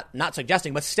I'm not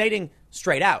suggesting, but stating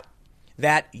straight out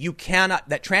that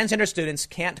that transgender students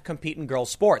can't compete in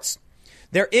girls' sports.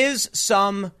 There is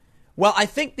some, well, I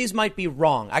think these might be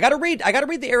wrong. I got to read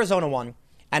the Arizona one,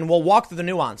 and we'll walk through the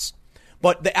nuance.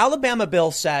 But the Alabama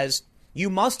bill says you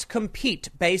must compete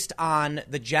based on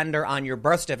the gender on your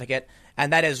birth certificate.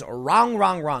 And that is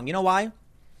wrong. You know why?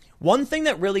 One thing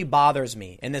that really bothers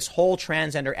me in this whole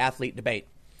transgender athlete debate,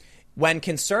 when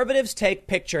conservatives take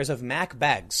pictures of Mac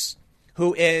Beggs,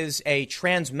 who is a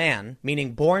trans man,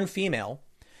 meaning born female,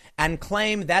 and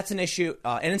claim that's an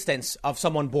instance of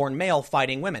someone born male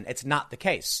fighting women. It's not the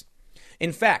case.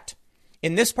 In fact,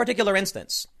 in this particular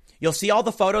instance, you'll see all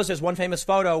the photos. There's one famous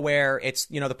photo where it's,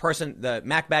 the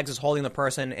Mac Beggs is holding the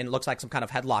person and it looks like some kind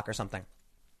of headlock or something.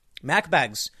 Mac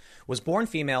Beggs was born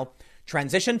female,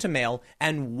 transitioned to male,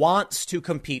 and wants to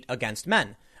compete against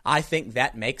men. I think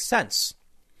that makes sense.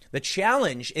 The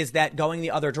challenge is that going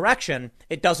the other direction,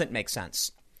 it doesn't make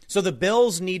sense. So the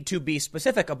bills need to be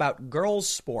specific about girls'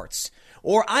 sports.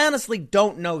 Or I honestly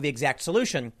don't know the exact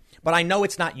solution, but I know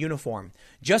it's not uniform.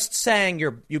 Just saying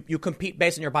you compete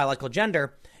based on your biological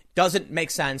gender doesn't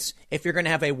make sense if you're going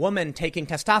to have a woman taking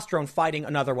testosterone fighting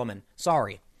another woman.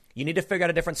 Sorry. You need to figure out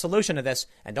a different solution to this.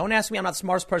 And don't ask me, I'm not the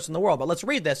smartest person in the world, but let's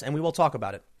read this and we will talk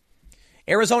about it.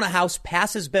 Arizona House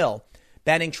passes bill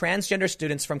banning transgender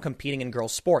students from competing in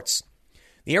girls' sports.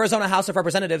 The Arizona House of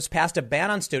Representatives passed a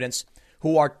ban on students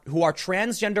who are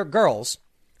transgender girls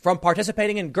from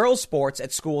participating in girls' sports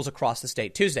at schools across the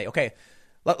state Tuesday. Okay,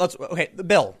 the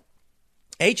bill.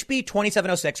 HB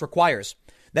 2706 requires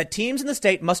that teams in the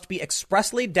state must be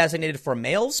expressly designated for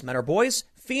males, men or boys,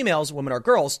 females, women or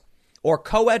girls, or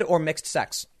co-ed or mixed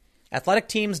sex. Athletic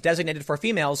teams designated for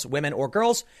females, women, or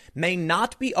girls may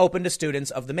not be open to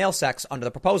students of the male sex under the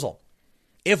proposal.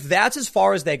 If that's as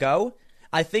far as they go,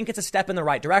 I think it's a step in the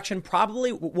right direction.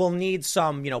 Probably we'll need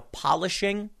some,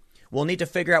 polishing. We'll need to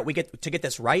figure out to get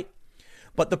this right.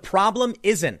 But the problem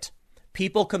isn't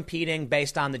people competing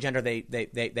based on the gender they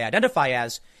identify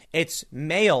as. It's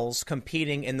males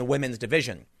competing in the women's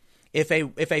division. If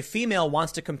a female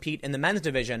wants to compete in the men's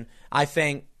division, I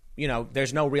think,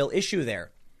 there's no real issue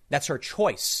there. That's her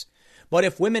choice. But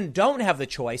if women don't have the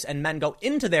choice and men go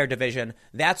into their division,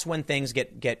 that's when things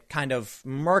get kind of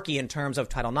murky in terms of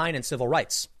Title IX and civil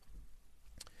rights.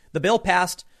 The bill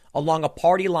passed along a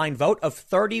party line vote of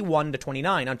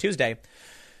 31-29 on Tuesday,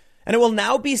 and it will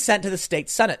now be sent to the state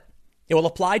Senate. It will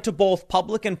apply to both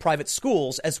public and private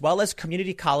schools, as well as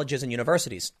community colleges and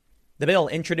universities. The bill,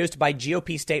 introduced by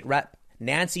GOP State Rep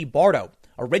Nancy Barto,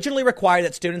 originally required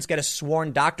that students get a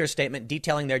sworn doctor's statement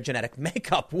detailing their genetic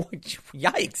makeup.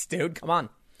 Yikes, dude. Come on.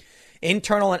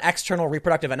 Internal and external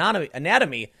reproductive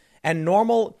anatomy and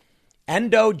normal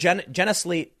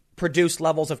endogenously produced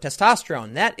levels of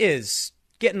testosterone. That is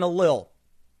getting a little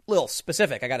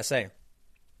specific, I got to say.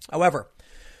 However,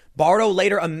 Barto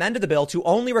later amended the bill to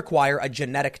only require a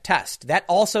genetic test. That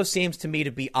also seems to me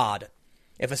to be odd.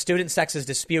 If a student's sex is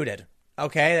disputed.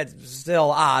 Okay, that's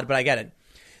still odd, but I get it.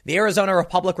 The Arizona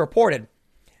Republic reported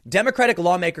Democratic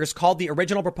lawmakers called the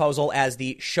original proposal as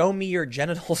the Show Me Your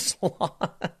Genitals law.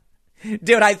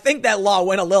 Dude, I think that law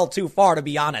went a little too far, to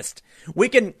be honest. We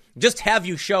can just have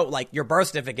you show your birth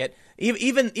certificate.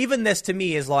 Even this to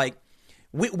me is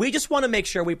we just want to make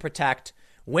sure we protect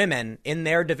women in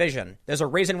their division. There's a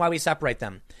reason why we separate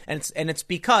them. And it's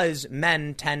because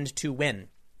men tend to win.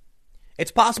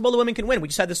 It's possible the women can win. We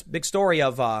just had this big story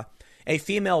of a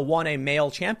female won a male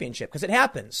championship because it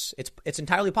happens. It's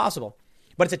entirely possible,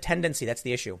 but it's a tendency. That's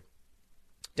the issue.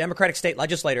 Democratic state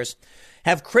legislators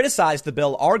have criticized the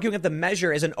bill, arguing that the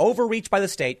measure is an overreach by the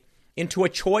state into a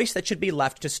choice that should be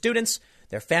left to students,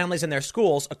 their families, and their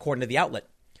schools, according to the outlet.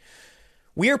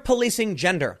 We're policing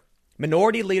gender,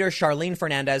 Minority Leader Charlene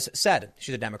Fernandez said.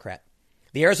 She's a Democrat.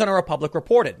 The Arizona Republic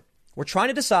reported, we're trying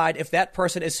to decide if that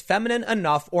person is feminine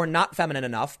enough or not feminine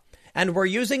enough, and we're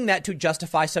using that to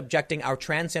justify subjecting our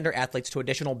transgender athletes to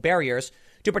additional barriers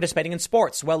to participating in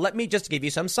sports. Well, let me just give you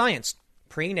some science.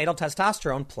 Prenatal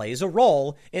testosterone plays a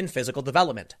role in physical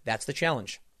development. That's the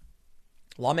challenge.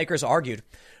 Lawmakers argued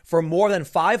for more than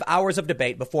 5 hours of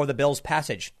debate before the bill's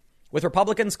passage, with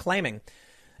Republicans claiming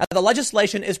that the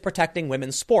legislation is protecting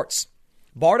women's sports.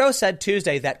 Barto said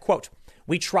Tuesday that, quote,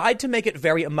 we tried to make it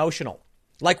very emotional.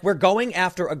 Like we're going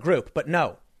after a group, but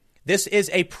no, this is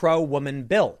a pro-woman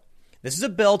bill. This is a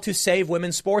bill to save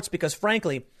women's sports because,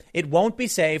 frankly, it won't be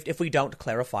saved if we don't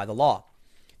clarify the law.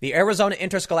 The Arizona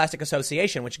Interscholastic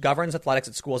Association, which governs athletics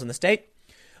at schools in the state,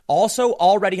 also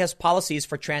already has policies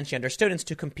for transgender students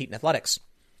to compete in athletics.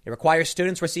 It requires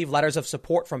students receive letters of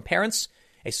support from parents,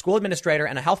 a school administrator,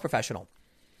 and a health professional.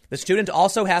 The student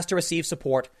also has to receive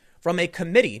support from a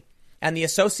committee and the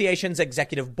association's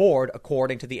executive board,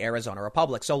 according to the Arizona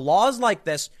Republic. So laws like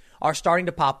this are starting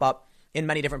to pop up in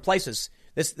many different places.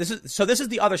 This is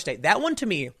the other state. That one to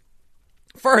me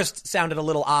first sounded a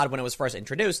little odd when it was first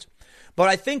introduced, but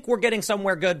I think we're getting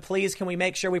somewhere good. Please, can we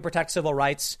make sure we protect civil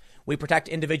rights? We protect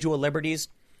individual liberties,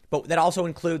 but that also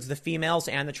includes the females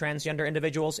and the transgender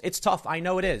individuals. It's tough. I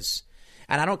know it is.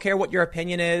 And I don't care what your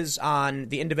opinion is on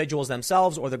the individuals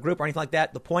themselves or the group or anything like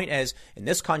that. The point is, in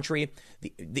this country,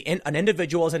 an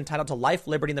individual is entitled to life,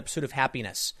 liberty, and the pursuit of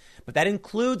happiness. But that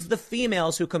includes the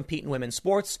females who compete in women's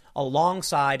sports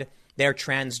alongside their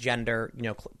transgender,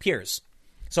 peers.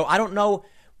 So I don't know,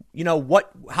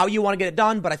 how you want to get it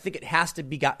done, but I think it has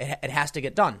to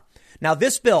get done. Now,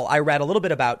 this bill I read a little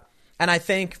bit about, and I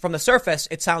think from the surface,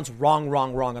 it sounds wrong,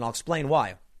 and I'll explain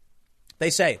why. They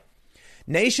say,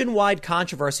 nationwide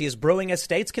controversy is brewing as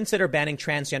states consider banning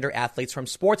transgender athletes from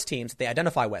sports teams that they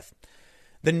identify with.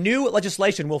 The new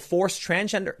legislation will force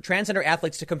transgender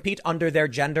athletes to compete under their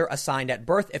gender assigned at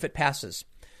birth if it passes.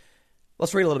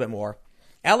 Let's read a little bit more.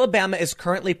 Alabama is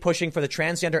currently pushing for the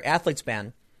transgender athletes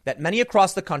ban that many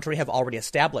across the country have already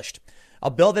established.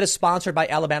 A bill that is sponsored by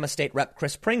Alabama State Rep.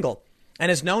 Chris Pringle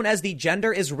and is known as the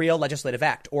Gender is Real Legislative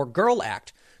Act, or GIRL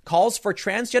Act, calls for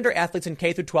transgender athletes in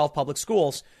K-12 public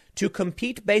schools to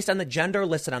compete based on the gender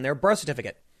listed on their birth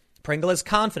certificate. Pringle is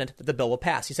confident that the bill will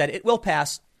pass. He said it will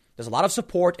pass. There's a lot of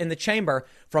support in the chamber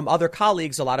from other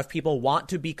colleagues. A lot of people want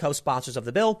to be co-sponsors of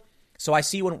the bill. So I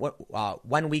see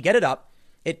when we get it up,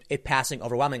 it passing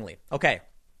overwhelmingly. Okay,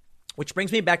 which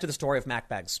brings me back to the story of Mac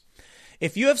Beggs.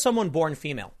 If you have someone born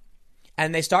female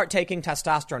and they start taking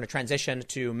testosterone to transition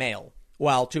to male,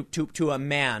 well, to a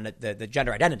man, the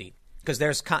gender identity, because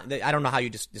I don't know how you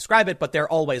describe it, but they're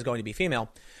always going to be female.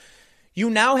 You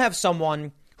now have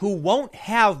someone who won't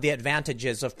have the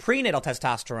advantages of prenatal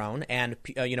testosterone and,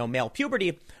 male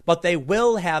puberty, but they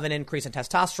will have an increase in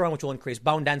testosterone, which will increase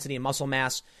bone density and muscle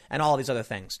mass and all of these other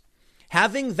things.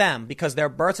 Having them, because their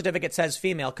birth certificate says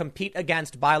female, compete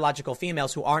against biological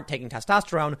females who aren't taking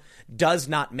testosterone does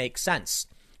not make sense.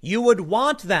 You would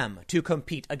want them to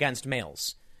compete against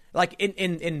males. Like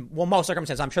in most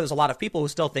circumstances, I'm sure there's a lot of people who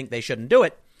still think they shouldn't do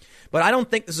it. But I don't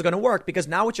think this is going to work because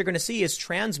now what you're going to see is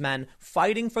trans men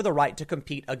fighting for the right to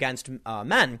compete against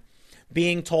men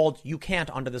being told you can't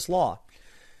under this law.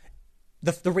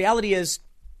 The reality is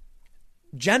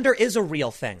gender is a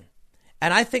real thing.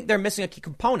 And I think they're missing a key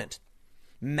component.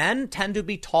 Men tend to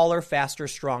be taller, faster,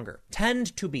 stronger.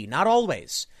 Tend to be, not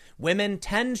always. Women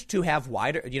tend to have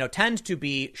tend to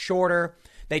be shorter.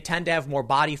 They tend to have more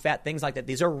body fat, things like that.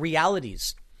 These are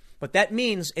realities. But that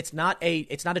means it's not a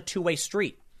two-way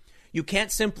street. You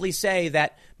can't simply say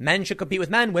that men should compete with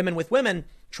men, women with women,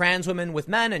 trans women with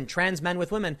men, and trans men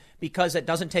with women, because it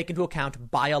doesn't take into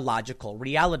account biological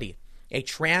reality. A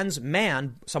trans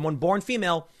man, someone born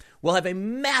female, will have a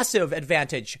massive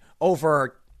advantage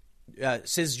over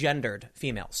cisgendered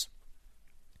females.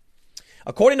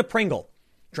 According to Pringle,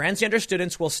 transgender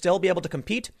students will still be able to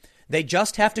compete. They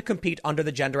just have to compete under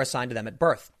the gender assigned to them at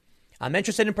birth. I'm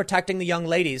interested in protecting the young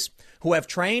ladies who have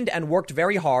trained and worked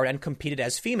very hard and competed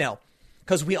as female,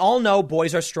 because we all know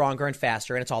boys are stronger and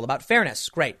faster, and it's all about fairness.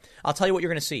 Great. I'll tell you what you're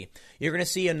going to see. You're going to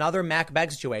see another Mac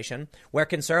Beggs situation where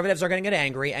conservatives are going to get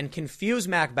angry and confuse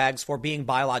Mac Beggs for being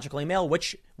biologically male,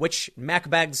 which Mac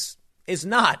Beggs is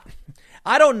not.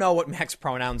 I don't know what Mac's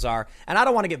pronouns are, and I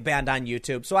don't want to get banned on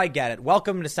YouTube, so I get it.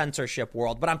 Welcome to censorship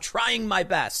world, but I'm trying my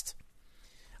best.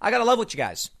 I got to love with you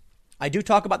guys. I do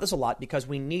talk about this a lot because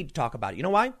we need to talk about it. You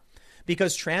know why?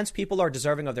 Because trans people are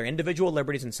deserving of their individual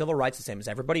liberties and civil rights the same as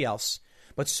everybody else.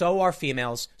 But so are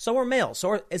females, so are males,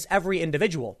 so is every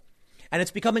individual. And it's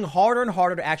becoming harder and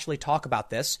harder to actually talk about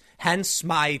this. Hence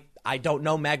I don't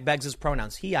know Mac Beggs'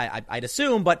 pronouns. I'd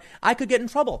assume, but I could get in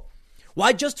trouble.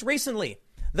 Why, just recently,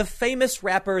 the famous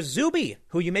rapper Zuby,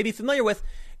 who you may be familiar with,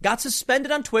 got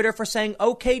suspended on Twitter for saying,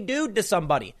 okay, dude, to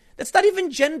somebody. That's not even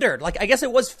gendered. Like, I guess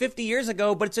it was 50 years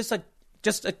ago, but it's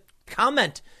just a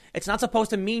comment. It's not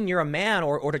supposed to mean you're a man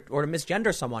or to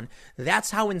misgender someone. That's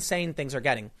how insane things are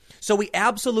getting. So we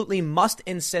absolutely must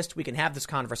insist we can have this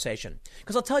conversation.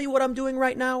 Because I'll tell you what I'm doing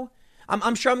right now.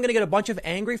 I'm sure I'm going to get a bunch of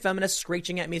angry feminists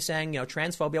screeching at me saying,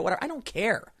 transphobia, whatever. I don't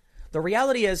care. The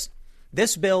reality is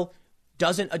this bill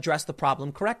doesn't address the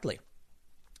problem correctly.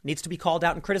 needs to be called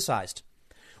out and criticized.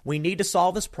 We need to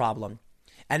solve this problem.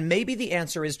 And maybe the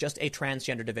answer is just a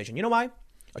transgender division. You know why?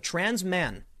 A trans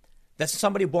man, that's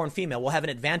somebody born female, will have an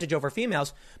advantage over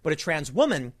females, but a trans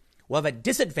woman will have a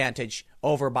disadvantage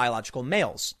over biological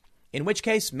males. In which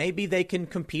case, maybe they can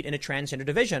compete in a transgender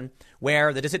division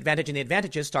where the disadvantage and the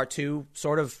advantages start to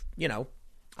sort of,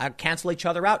 cancel each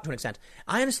other out to an extent.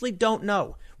 I honestly don't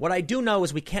know. What I do know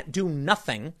is we can't do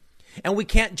nothing, and we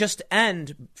can't just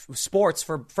end sports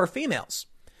for females.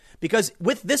 Because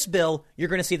with this bill, you're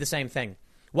going to see the same thing.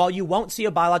 While you won't see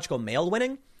a biological male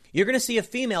winning, you're going to see a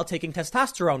female taking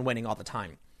testosterone winning all the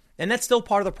time. And that's still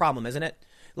part of the problem, isn't it?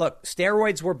 Look,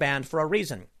 steroids were banned for a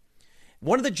reason.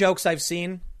 One of the jokes I've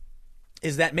seen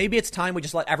is that maybe it's time we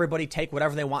just let everybody take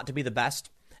whatever they want to be the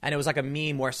best. And it was like a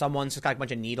meme where someone's just got a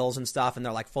bunch of needles and stuff, and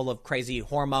they're like full of crazy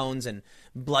hormones and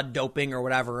blood doping or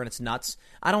whatever, and it's nuts.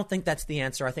 I don't think that's the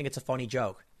answer. I think it's a funny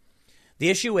joke. The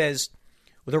issue is,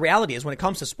 the reality is when it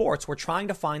comes to sports, we're trying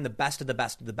to find the best of the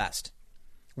best of the best.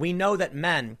 We know that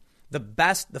men, the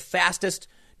best, the fastest,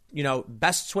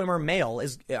 best swimmer male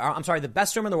the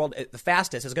best swimmer in the world, the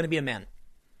fastest is going to be a man.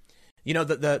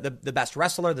 The best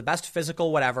wrestler, the best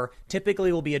physical, whatever,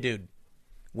 typically will be a dude.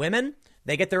 Women,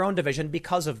 they get their own division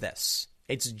because of this.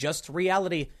 It's just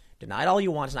reality. Deny it all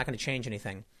you want. It's not going to change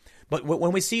anything. But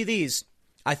when we see these,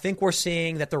 I think we're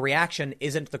seeing that the reaction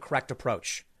isn't the correct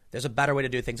approach. There's a better way to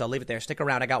do things. I'll leave it there. Stick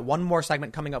around. I got one more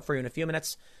segment coming up for you in a few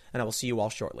minutes, and I will see you all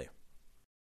shortly.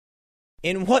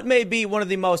 In what may be one of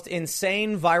the most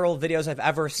insane viral videos I've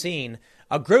ever seen,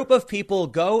 a group of people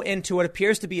go into what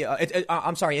appears to be, it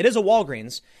is a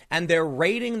Walgreens, and they're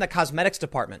raiding the cosmetics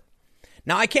department.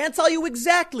 Now, I can't tell you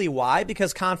exactly why,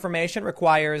 because confirmation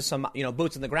requires some,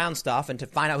 boots in the ground stuff, and to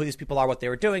find out who these people are, what they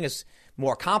were doing is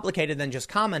more complicated than just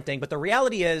commenting. But the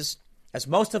reality is, as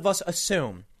most of us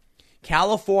assume,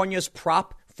 California's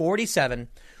Prop 47,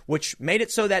 which made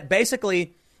it so that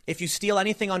basically if you steal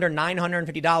anything under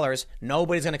 $950,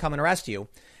 nobody's going to come and arrest you,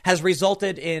 has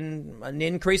resulted in an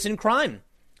increase in crime.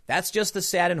 That's just the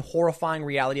sad and horrifying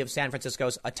reality of San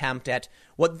Francisco's attempt at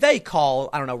what they call,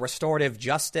 restorative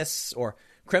justice or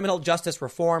criminal justice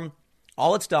reform.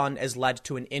 All it's done is led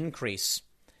to an increase.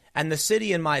 And the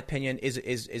city, in my opinion, is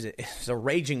a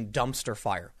raging dumpster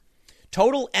fire.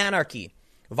 Total anarchy.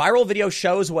 Viral video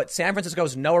shows what San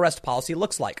Francisco's no arrest policy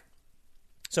looks like.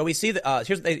 So we see that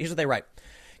here's what they write.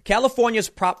 California's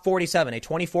Prop 47, a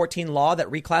 2014 law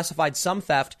that reclassified some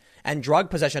theft and drug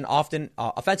possession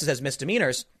offenses as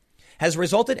misdemeanors, has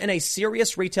resulted in a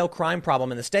serious retail crime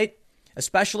problem in the state,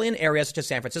 especially in areas such as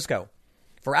San Francisco.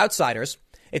 For outsiders,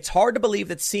 it's hard to believe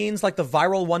that scenes like the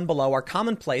viral one below are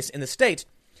commonplace in the state,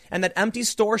 and that empty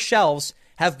store shelves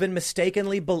have been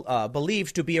mistakenly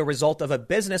believed to be a result of a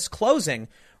business closing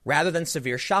rather than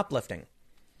severe shoplifting.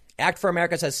 Act for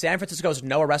America says San Francisco's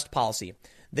no arrest policy.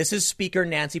 This is Speaker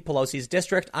Nancy Pelosi's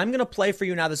district. I'm going to play for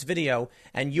you now this video,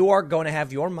 and you are going to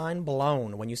have your mind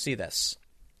blown when you see this.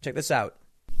 Check this out.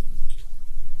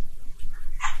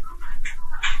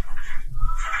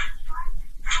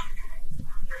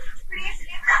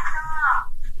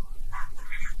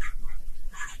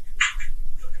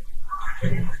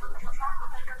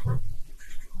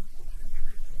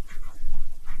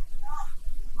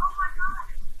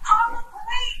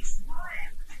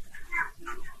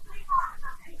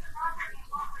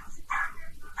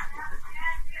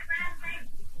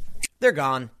 They're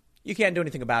gone. You can't do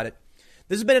anything about it.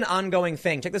 This has been an ongoing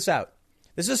thing. Check this out.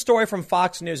 This is a story from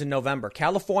Fox News in November.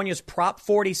 California's Prop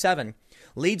 47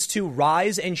 leads to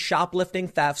rise in shoplifting,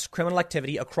 thefts, criminal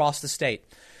activity across the state.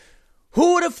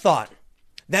 Who would have thought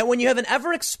that when you have an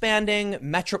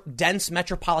ever-expanding dense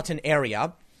metropolitan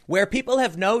area where people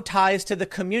have no ties to the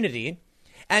community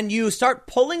and you start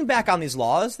pulling back on these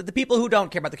laws, that the people who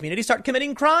don't care about the community start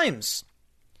committing crimes?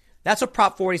 That's what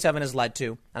Prop 47 has led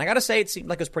to. And I got to say, it seemed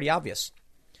like it was pretty obvious.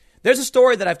 There's a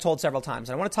story that I've told several times,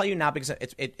 and I want to tell you now because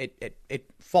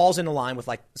it falls into line with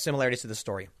like similarities to the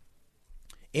story.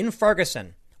 In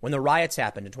Ferguson, when the riots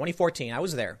happened in 2014, I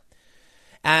was there.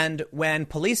 And when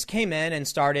police came in and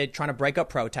started trying to break up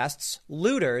protests,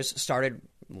 looters started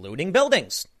looting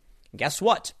buildings. And guess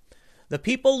what? The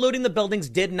people looting the buildings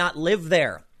did not live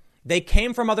there. They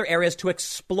came from other areas to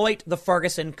exploit the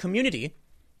Ferguson community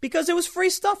because it was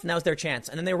free stuff. Now was their chance.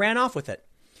 And then they ran off with it.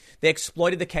 They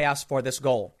exploited the chaos for this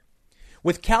goal.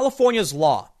 With California's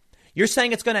law, you're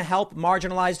saying it's going to help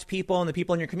marginalized people and the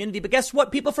people in your community. But guess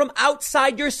what? People from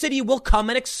outside your city will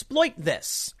come and exploit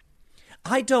this.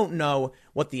 I don't know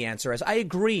what the answer is. I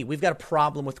agree. We've got a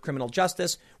problem with criminal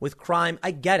justice, with crime. I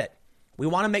get it. We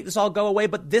want to make this all go away,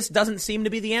 but this doesn't seem to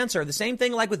be the answer. The same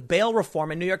thing like with bail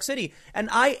reform in New York City. And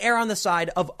I err on the side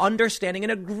of understanding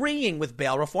and agreeing with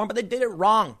bail reform, but they did it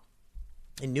wrong.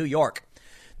 In New York,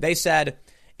 they said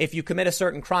if you commit a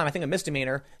certain crime, I think a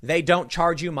misdemeanor, they don't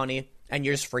charge you money and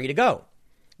you're just free to go.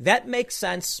 That makes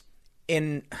sense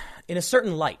in a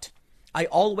certain light. I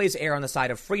always err on the side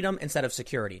of freedom instead of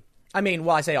security. I mean,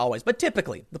 well, I say always, but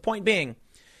typically, the point being,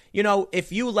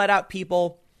 if you let out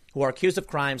people who are accused of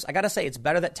crimes, I got to say it's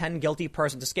better that 10 guilty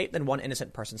persons escape than one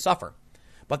innocent person suffer.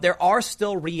 But there are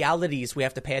still realities we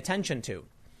have to pay attention to.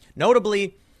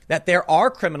 Notably, that there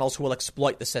are criminals who will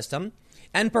exploit the system.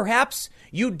 And perhaps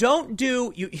you don't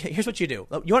do, here's what you do.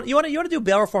 You want to do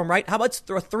bail reform, right? How about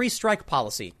a 3-strike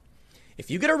policy? If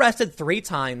you get arrested 3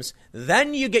 times,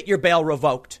 then you get your bail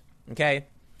revoked. Okay?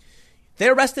 They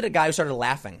arrested a guy who started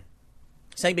laughing,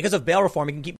 saying because of bail reform,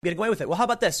 you can keep getting away with it. Well, how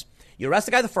about this? You arrest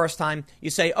the guy the first time. You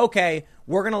say, okay,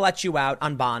 we're going to let you out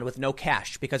on bond with no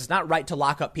cash because it's not right to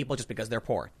lock up people just because they're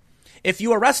poor. If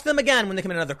you arrest them again when they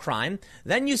commit another crime,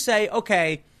 then you say,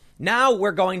 okay, now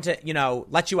we're going to,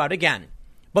 let you out again.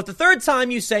 But the third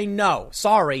time you say, no,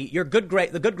 sorry, the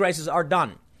good graces are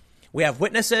done. We have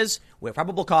witnesses. We have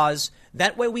probable cause.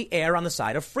 That way we err on the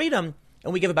side of freedom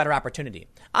and we give a better opportunity.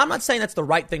 I'm not saying that's the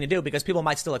right thing to do because people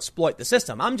might still exploit the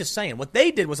system. I'm just saying what they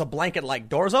did was a blanket like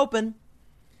doors open.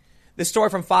 This story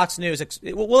from Fox News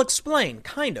will explain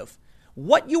kind of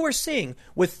what you were seeing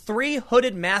with 3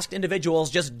 hooded masked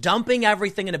individuals just dumping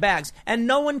everything into bags and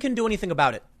no one can do anything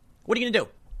about it. What are you going to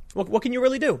do? What can you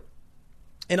really do?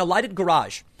 In a lighted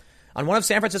garage on one of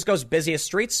San Francisco's busiest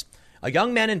streets, a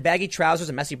young man in baggy trousers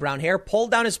and messy brown hair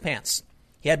pulled down his pants.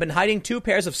 He had been hiding 2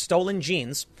 pairs of stolen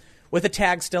jeans with a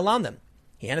tag still on them.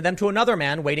 He handed them to another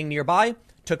man waiting nearby,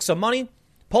 took some money,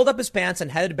 pulled up his pants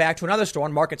and headed back to another store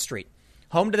on Market Street,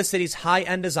 home to the city's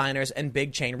high-end designers and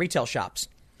big chain retail shops.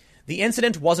 The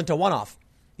incident wasn't a one-off.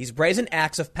 These brazen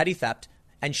acts of petty theft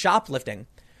and shoplifting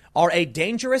are a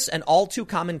dangerous and all too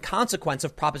common consequence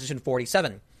of Proposition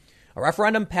 47, a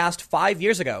referendum passed 5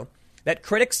 years ago that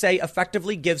critics say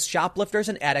effectively gives shoplifters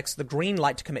and addicts the green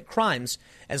light to commit crimes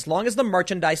as long as the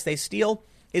merchandise they steal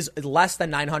is less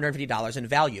than $950 in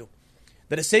value.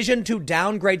 The decision to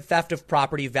downgrade theft of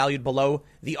property valued below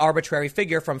the arbitrary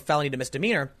figure from felony to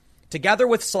misdemeanor, together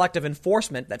with selective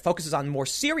enforcement that focuses on more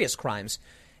serious crimes,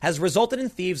 has resulted in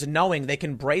thieves knowing they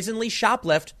can brazenly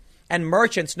shoplift and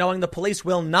merchants knowing the police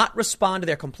will not respond to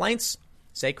their complaints,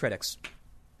 say critics.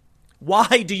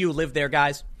 Why do you live there,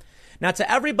 guys? Now,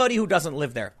 to everybody who doesn't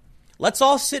live there, let's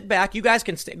all sit back. You guys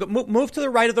can move to the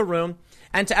right of the room.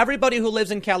 And to everybody who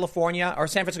lives in California or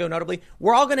San Francisco, notably,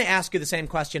 we're all going to ask you the same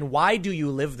question. Why do you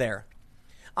live there?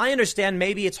 I understand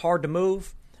maybe it's hard to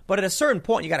move, but at a certain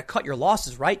point, you got to cut your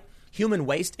losses, right? Human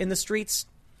waste in the streets.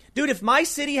 Dude, if my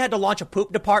city had to launch a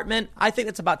poop department, I think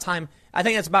it's about time. I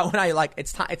think it's about when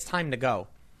it's time to go.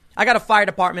 I got a fire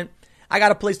department. I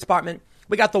got a police department.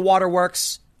 We got the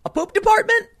waterworks. A poop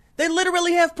department? They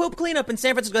literally have poop cleanup in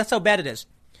San Francisco. That's how bad it is.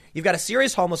 You've got a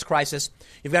serious homeless crisis.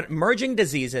 You've got emerging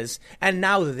diseases. And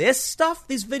now this stuff,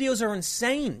 these videos are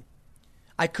insane.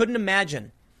 I couldn't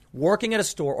imagine working at a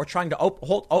store or trying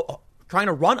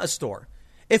to run a store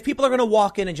if people are going to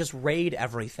walk in and just raid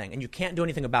everything and you can't do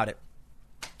anything about it.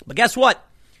 But guess what?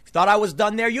 If you thought I was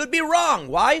done there, you'd be wrong.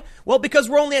 Why? Well, because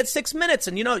we're only at 6 minutes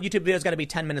and YouTube video's got to be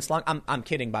 10 minutes long. I'm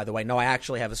kidding, by the way. No, I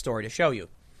actually have a story to show you.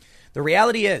 The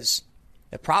reality is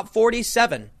that Prop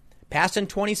 47, passed in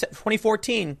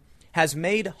 2014, has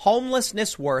made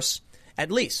homelessness worse,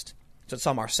 at least. That's what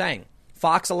some are saying.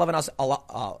 Fox 11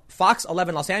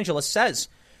 Los Angeles says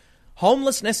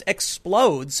homelessness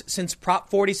explodes since Prop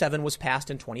 47 was passed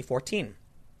in 2014.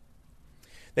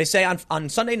 They say on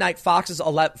Sunday night, Fox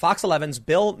 11's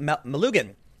Bill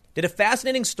Melugin did a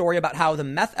fascinating story about how the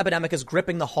meth epidemic is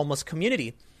gripping the homeless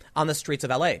community on the streets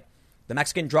of L.A. The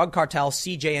Mexican drug cartel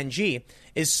CJNG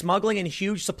is smuggling in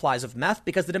huge supplies of meth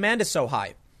because the demand is so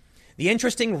high. The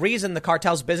interesting reason the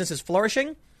cartel's business is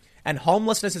flourishing and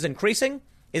homelessness is increasing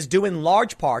is due in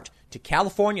large part to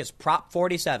California's Prop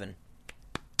 47.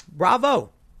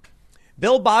 Bravo.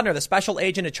 Bill Bodner, the special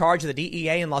agent in charge of the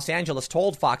DEA in Los Angeles,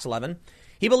 told Fox 11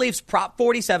 he believes Prop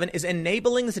 47 is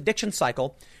enabling this addiction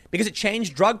cycle because it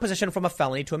changed drug possession from a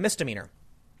felony to a misdemeanor.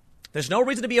 There's no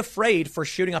reason to be afraid for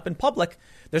shooting up in public.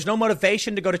 There's no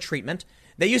motivation to go to treatment.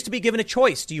 They used to be given a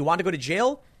choice. Do you want to go to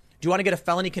jail? Do you want to get a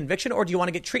felony conviction or do you want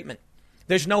to get treatment?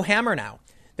 There's no hammer now.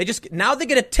 Now they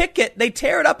get a ticket, they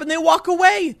tear it up and they walk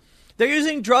away. They're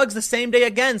using drugs the same day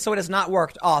again, so it has not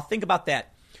worked. Oh, think about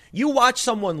that. You watch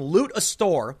someone loot a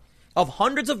store of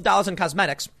hundreds of dollars in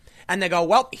cosmetics and they go,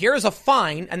 well, here's a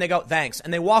fine. And they go, thanks.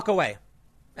 And they walk away.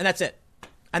 And that's it.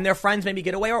 and their friends maybe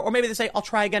get away, or maybe they say, I'll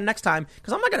try again next time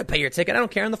because I'm not going to pay your ticket. I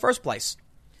don't care in the first place.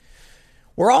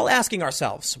 We're all asking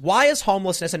ourselves, why has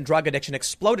homelessness and drug addiction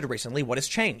exploded recently? What has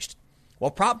changed? Well,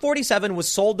 Prop 47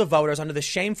 was sold to voters under the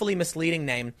shamefully misleading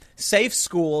name Safe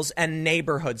Schools and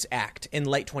Neighborhoods Act in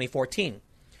late 2014.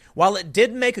 While it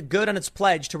did make good on its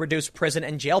pledge to reduce prison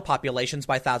and jail populations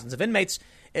by thousands of inmates,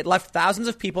 it left thousands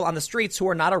of people on the streets who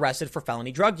were not arrested for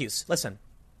felony drug use. Listen,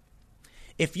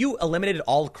 if you eliminated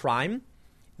all crime,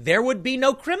 there would be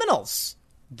no criminals.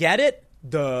 Get it?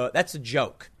 That's a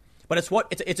joke. But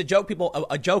it's a joke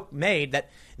a joke made that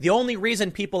the only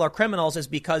reason people are criminals is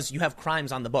because you have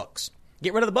crimes on the books.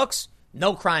 Get rid of the books,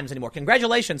 no crimes anymore.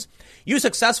 Congratulations. You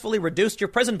successfully reduced your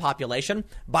prison population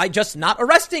by just not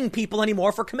arresting people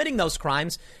anymore for committing those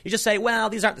crimes. You just say, well,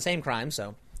 these aren't the same crimes,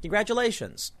 so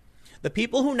congratulations. The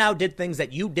people who now did things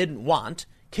that you didn't want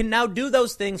can now do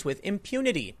those things with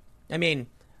impunity. I mean,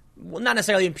 well, not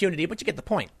necessarily impunity, but you get the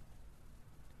point.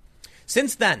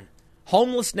 Since then,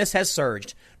 homelessness has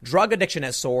surged, drug addiction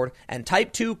has soared, and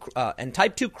type 2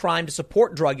 crime to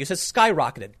support drug use has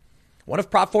skyrocketed. One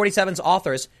of Prop 47's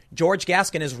authors, George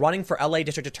Gaskin, is running for LA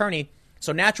District Attorney,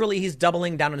 so naturally he's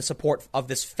doubling down in support of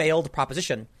this failed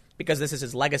proposition because this is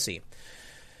his legacy.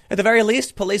 At the very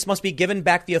least, police must be given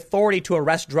back the authority to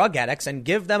arrest drug addicts and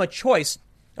give them a choice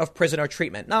of prison or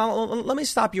treatment. Now, let me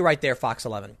stop you right there, Fox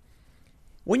 11.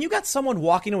 When you got someone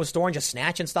walking into a store and just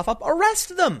snatching stuff up,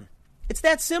 arrest them. It's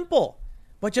that simple.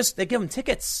 But just they give them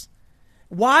tickets.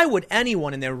 Why would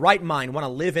anyone in their right mind want to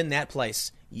live in that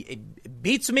place? It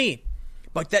beats me.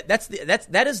 But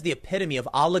that is the epitome of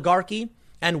oligarchy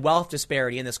and wealth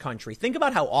disparity in this country. Think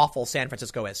about how awful San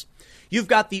Francisco is. You've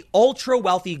got the ultra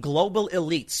wealthy global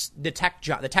elites, the tech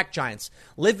giants,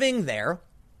 living there,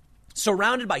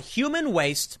 surrounded by human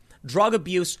waste, drug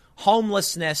abuse,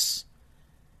 homelessness.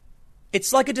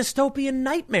 It's like a dystopian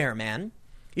nightmare, man.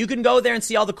 You can go there and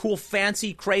see all the cool,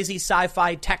 fancy, crazy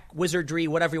sci-fi tech wizardry,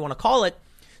 whatever you want to call it.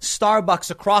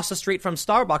 Starbucks across the street from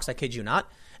Starbucks, I kid you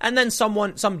not. And then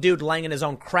some dude laying in his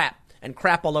own crap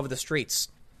all over the streets.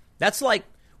 That's like,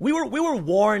 we were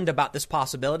warned about this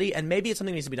possibility, and maybe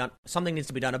something needs to be done. Something needs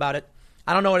to be done about it.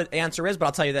 I don't know what the answer is, but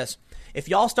I'll tell you this. If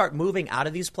y'all start moving out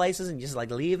of these places and just like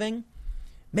leaving,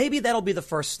 maybe that'll be the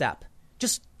first step.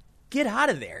 Just get out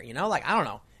of there, you know? Like, I don't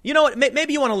know. You know what?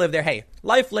 Maybe you want to live there. Hey,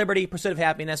 life, liberty, pursuit of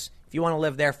happiness. If you want to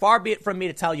live there, far be it from me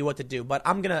to tell you what to do, but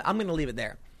I'm gonna leave it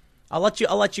there. I'll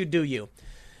let you do you.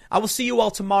 I will see you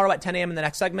all tomorrow at 10 a.m. in the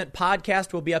next segment.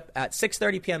 Podcast will be up at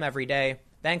 6:30 p.m. every day.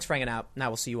 Thanks for hanging out, and I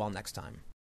will see you all next time.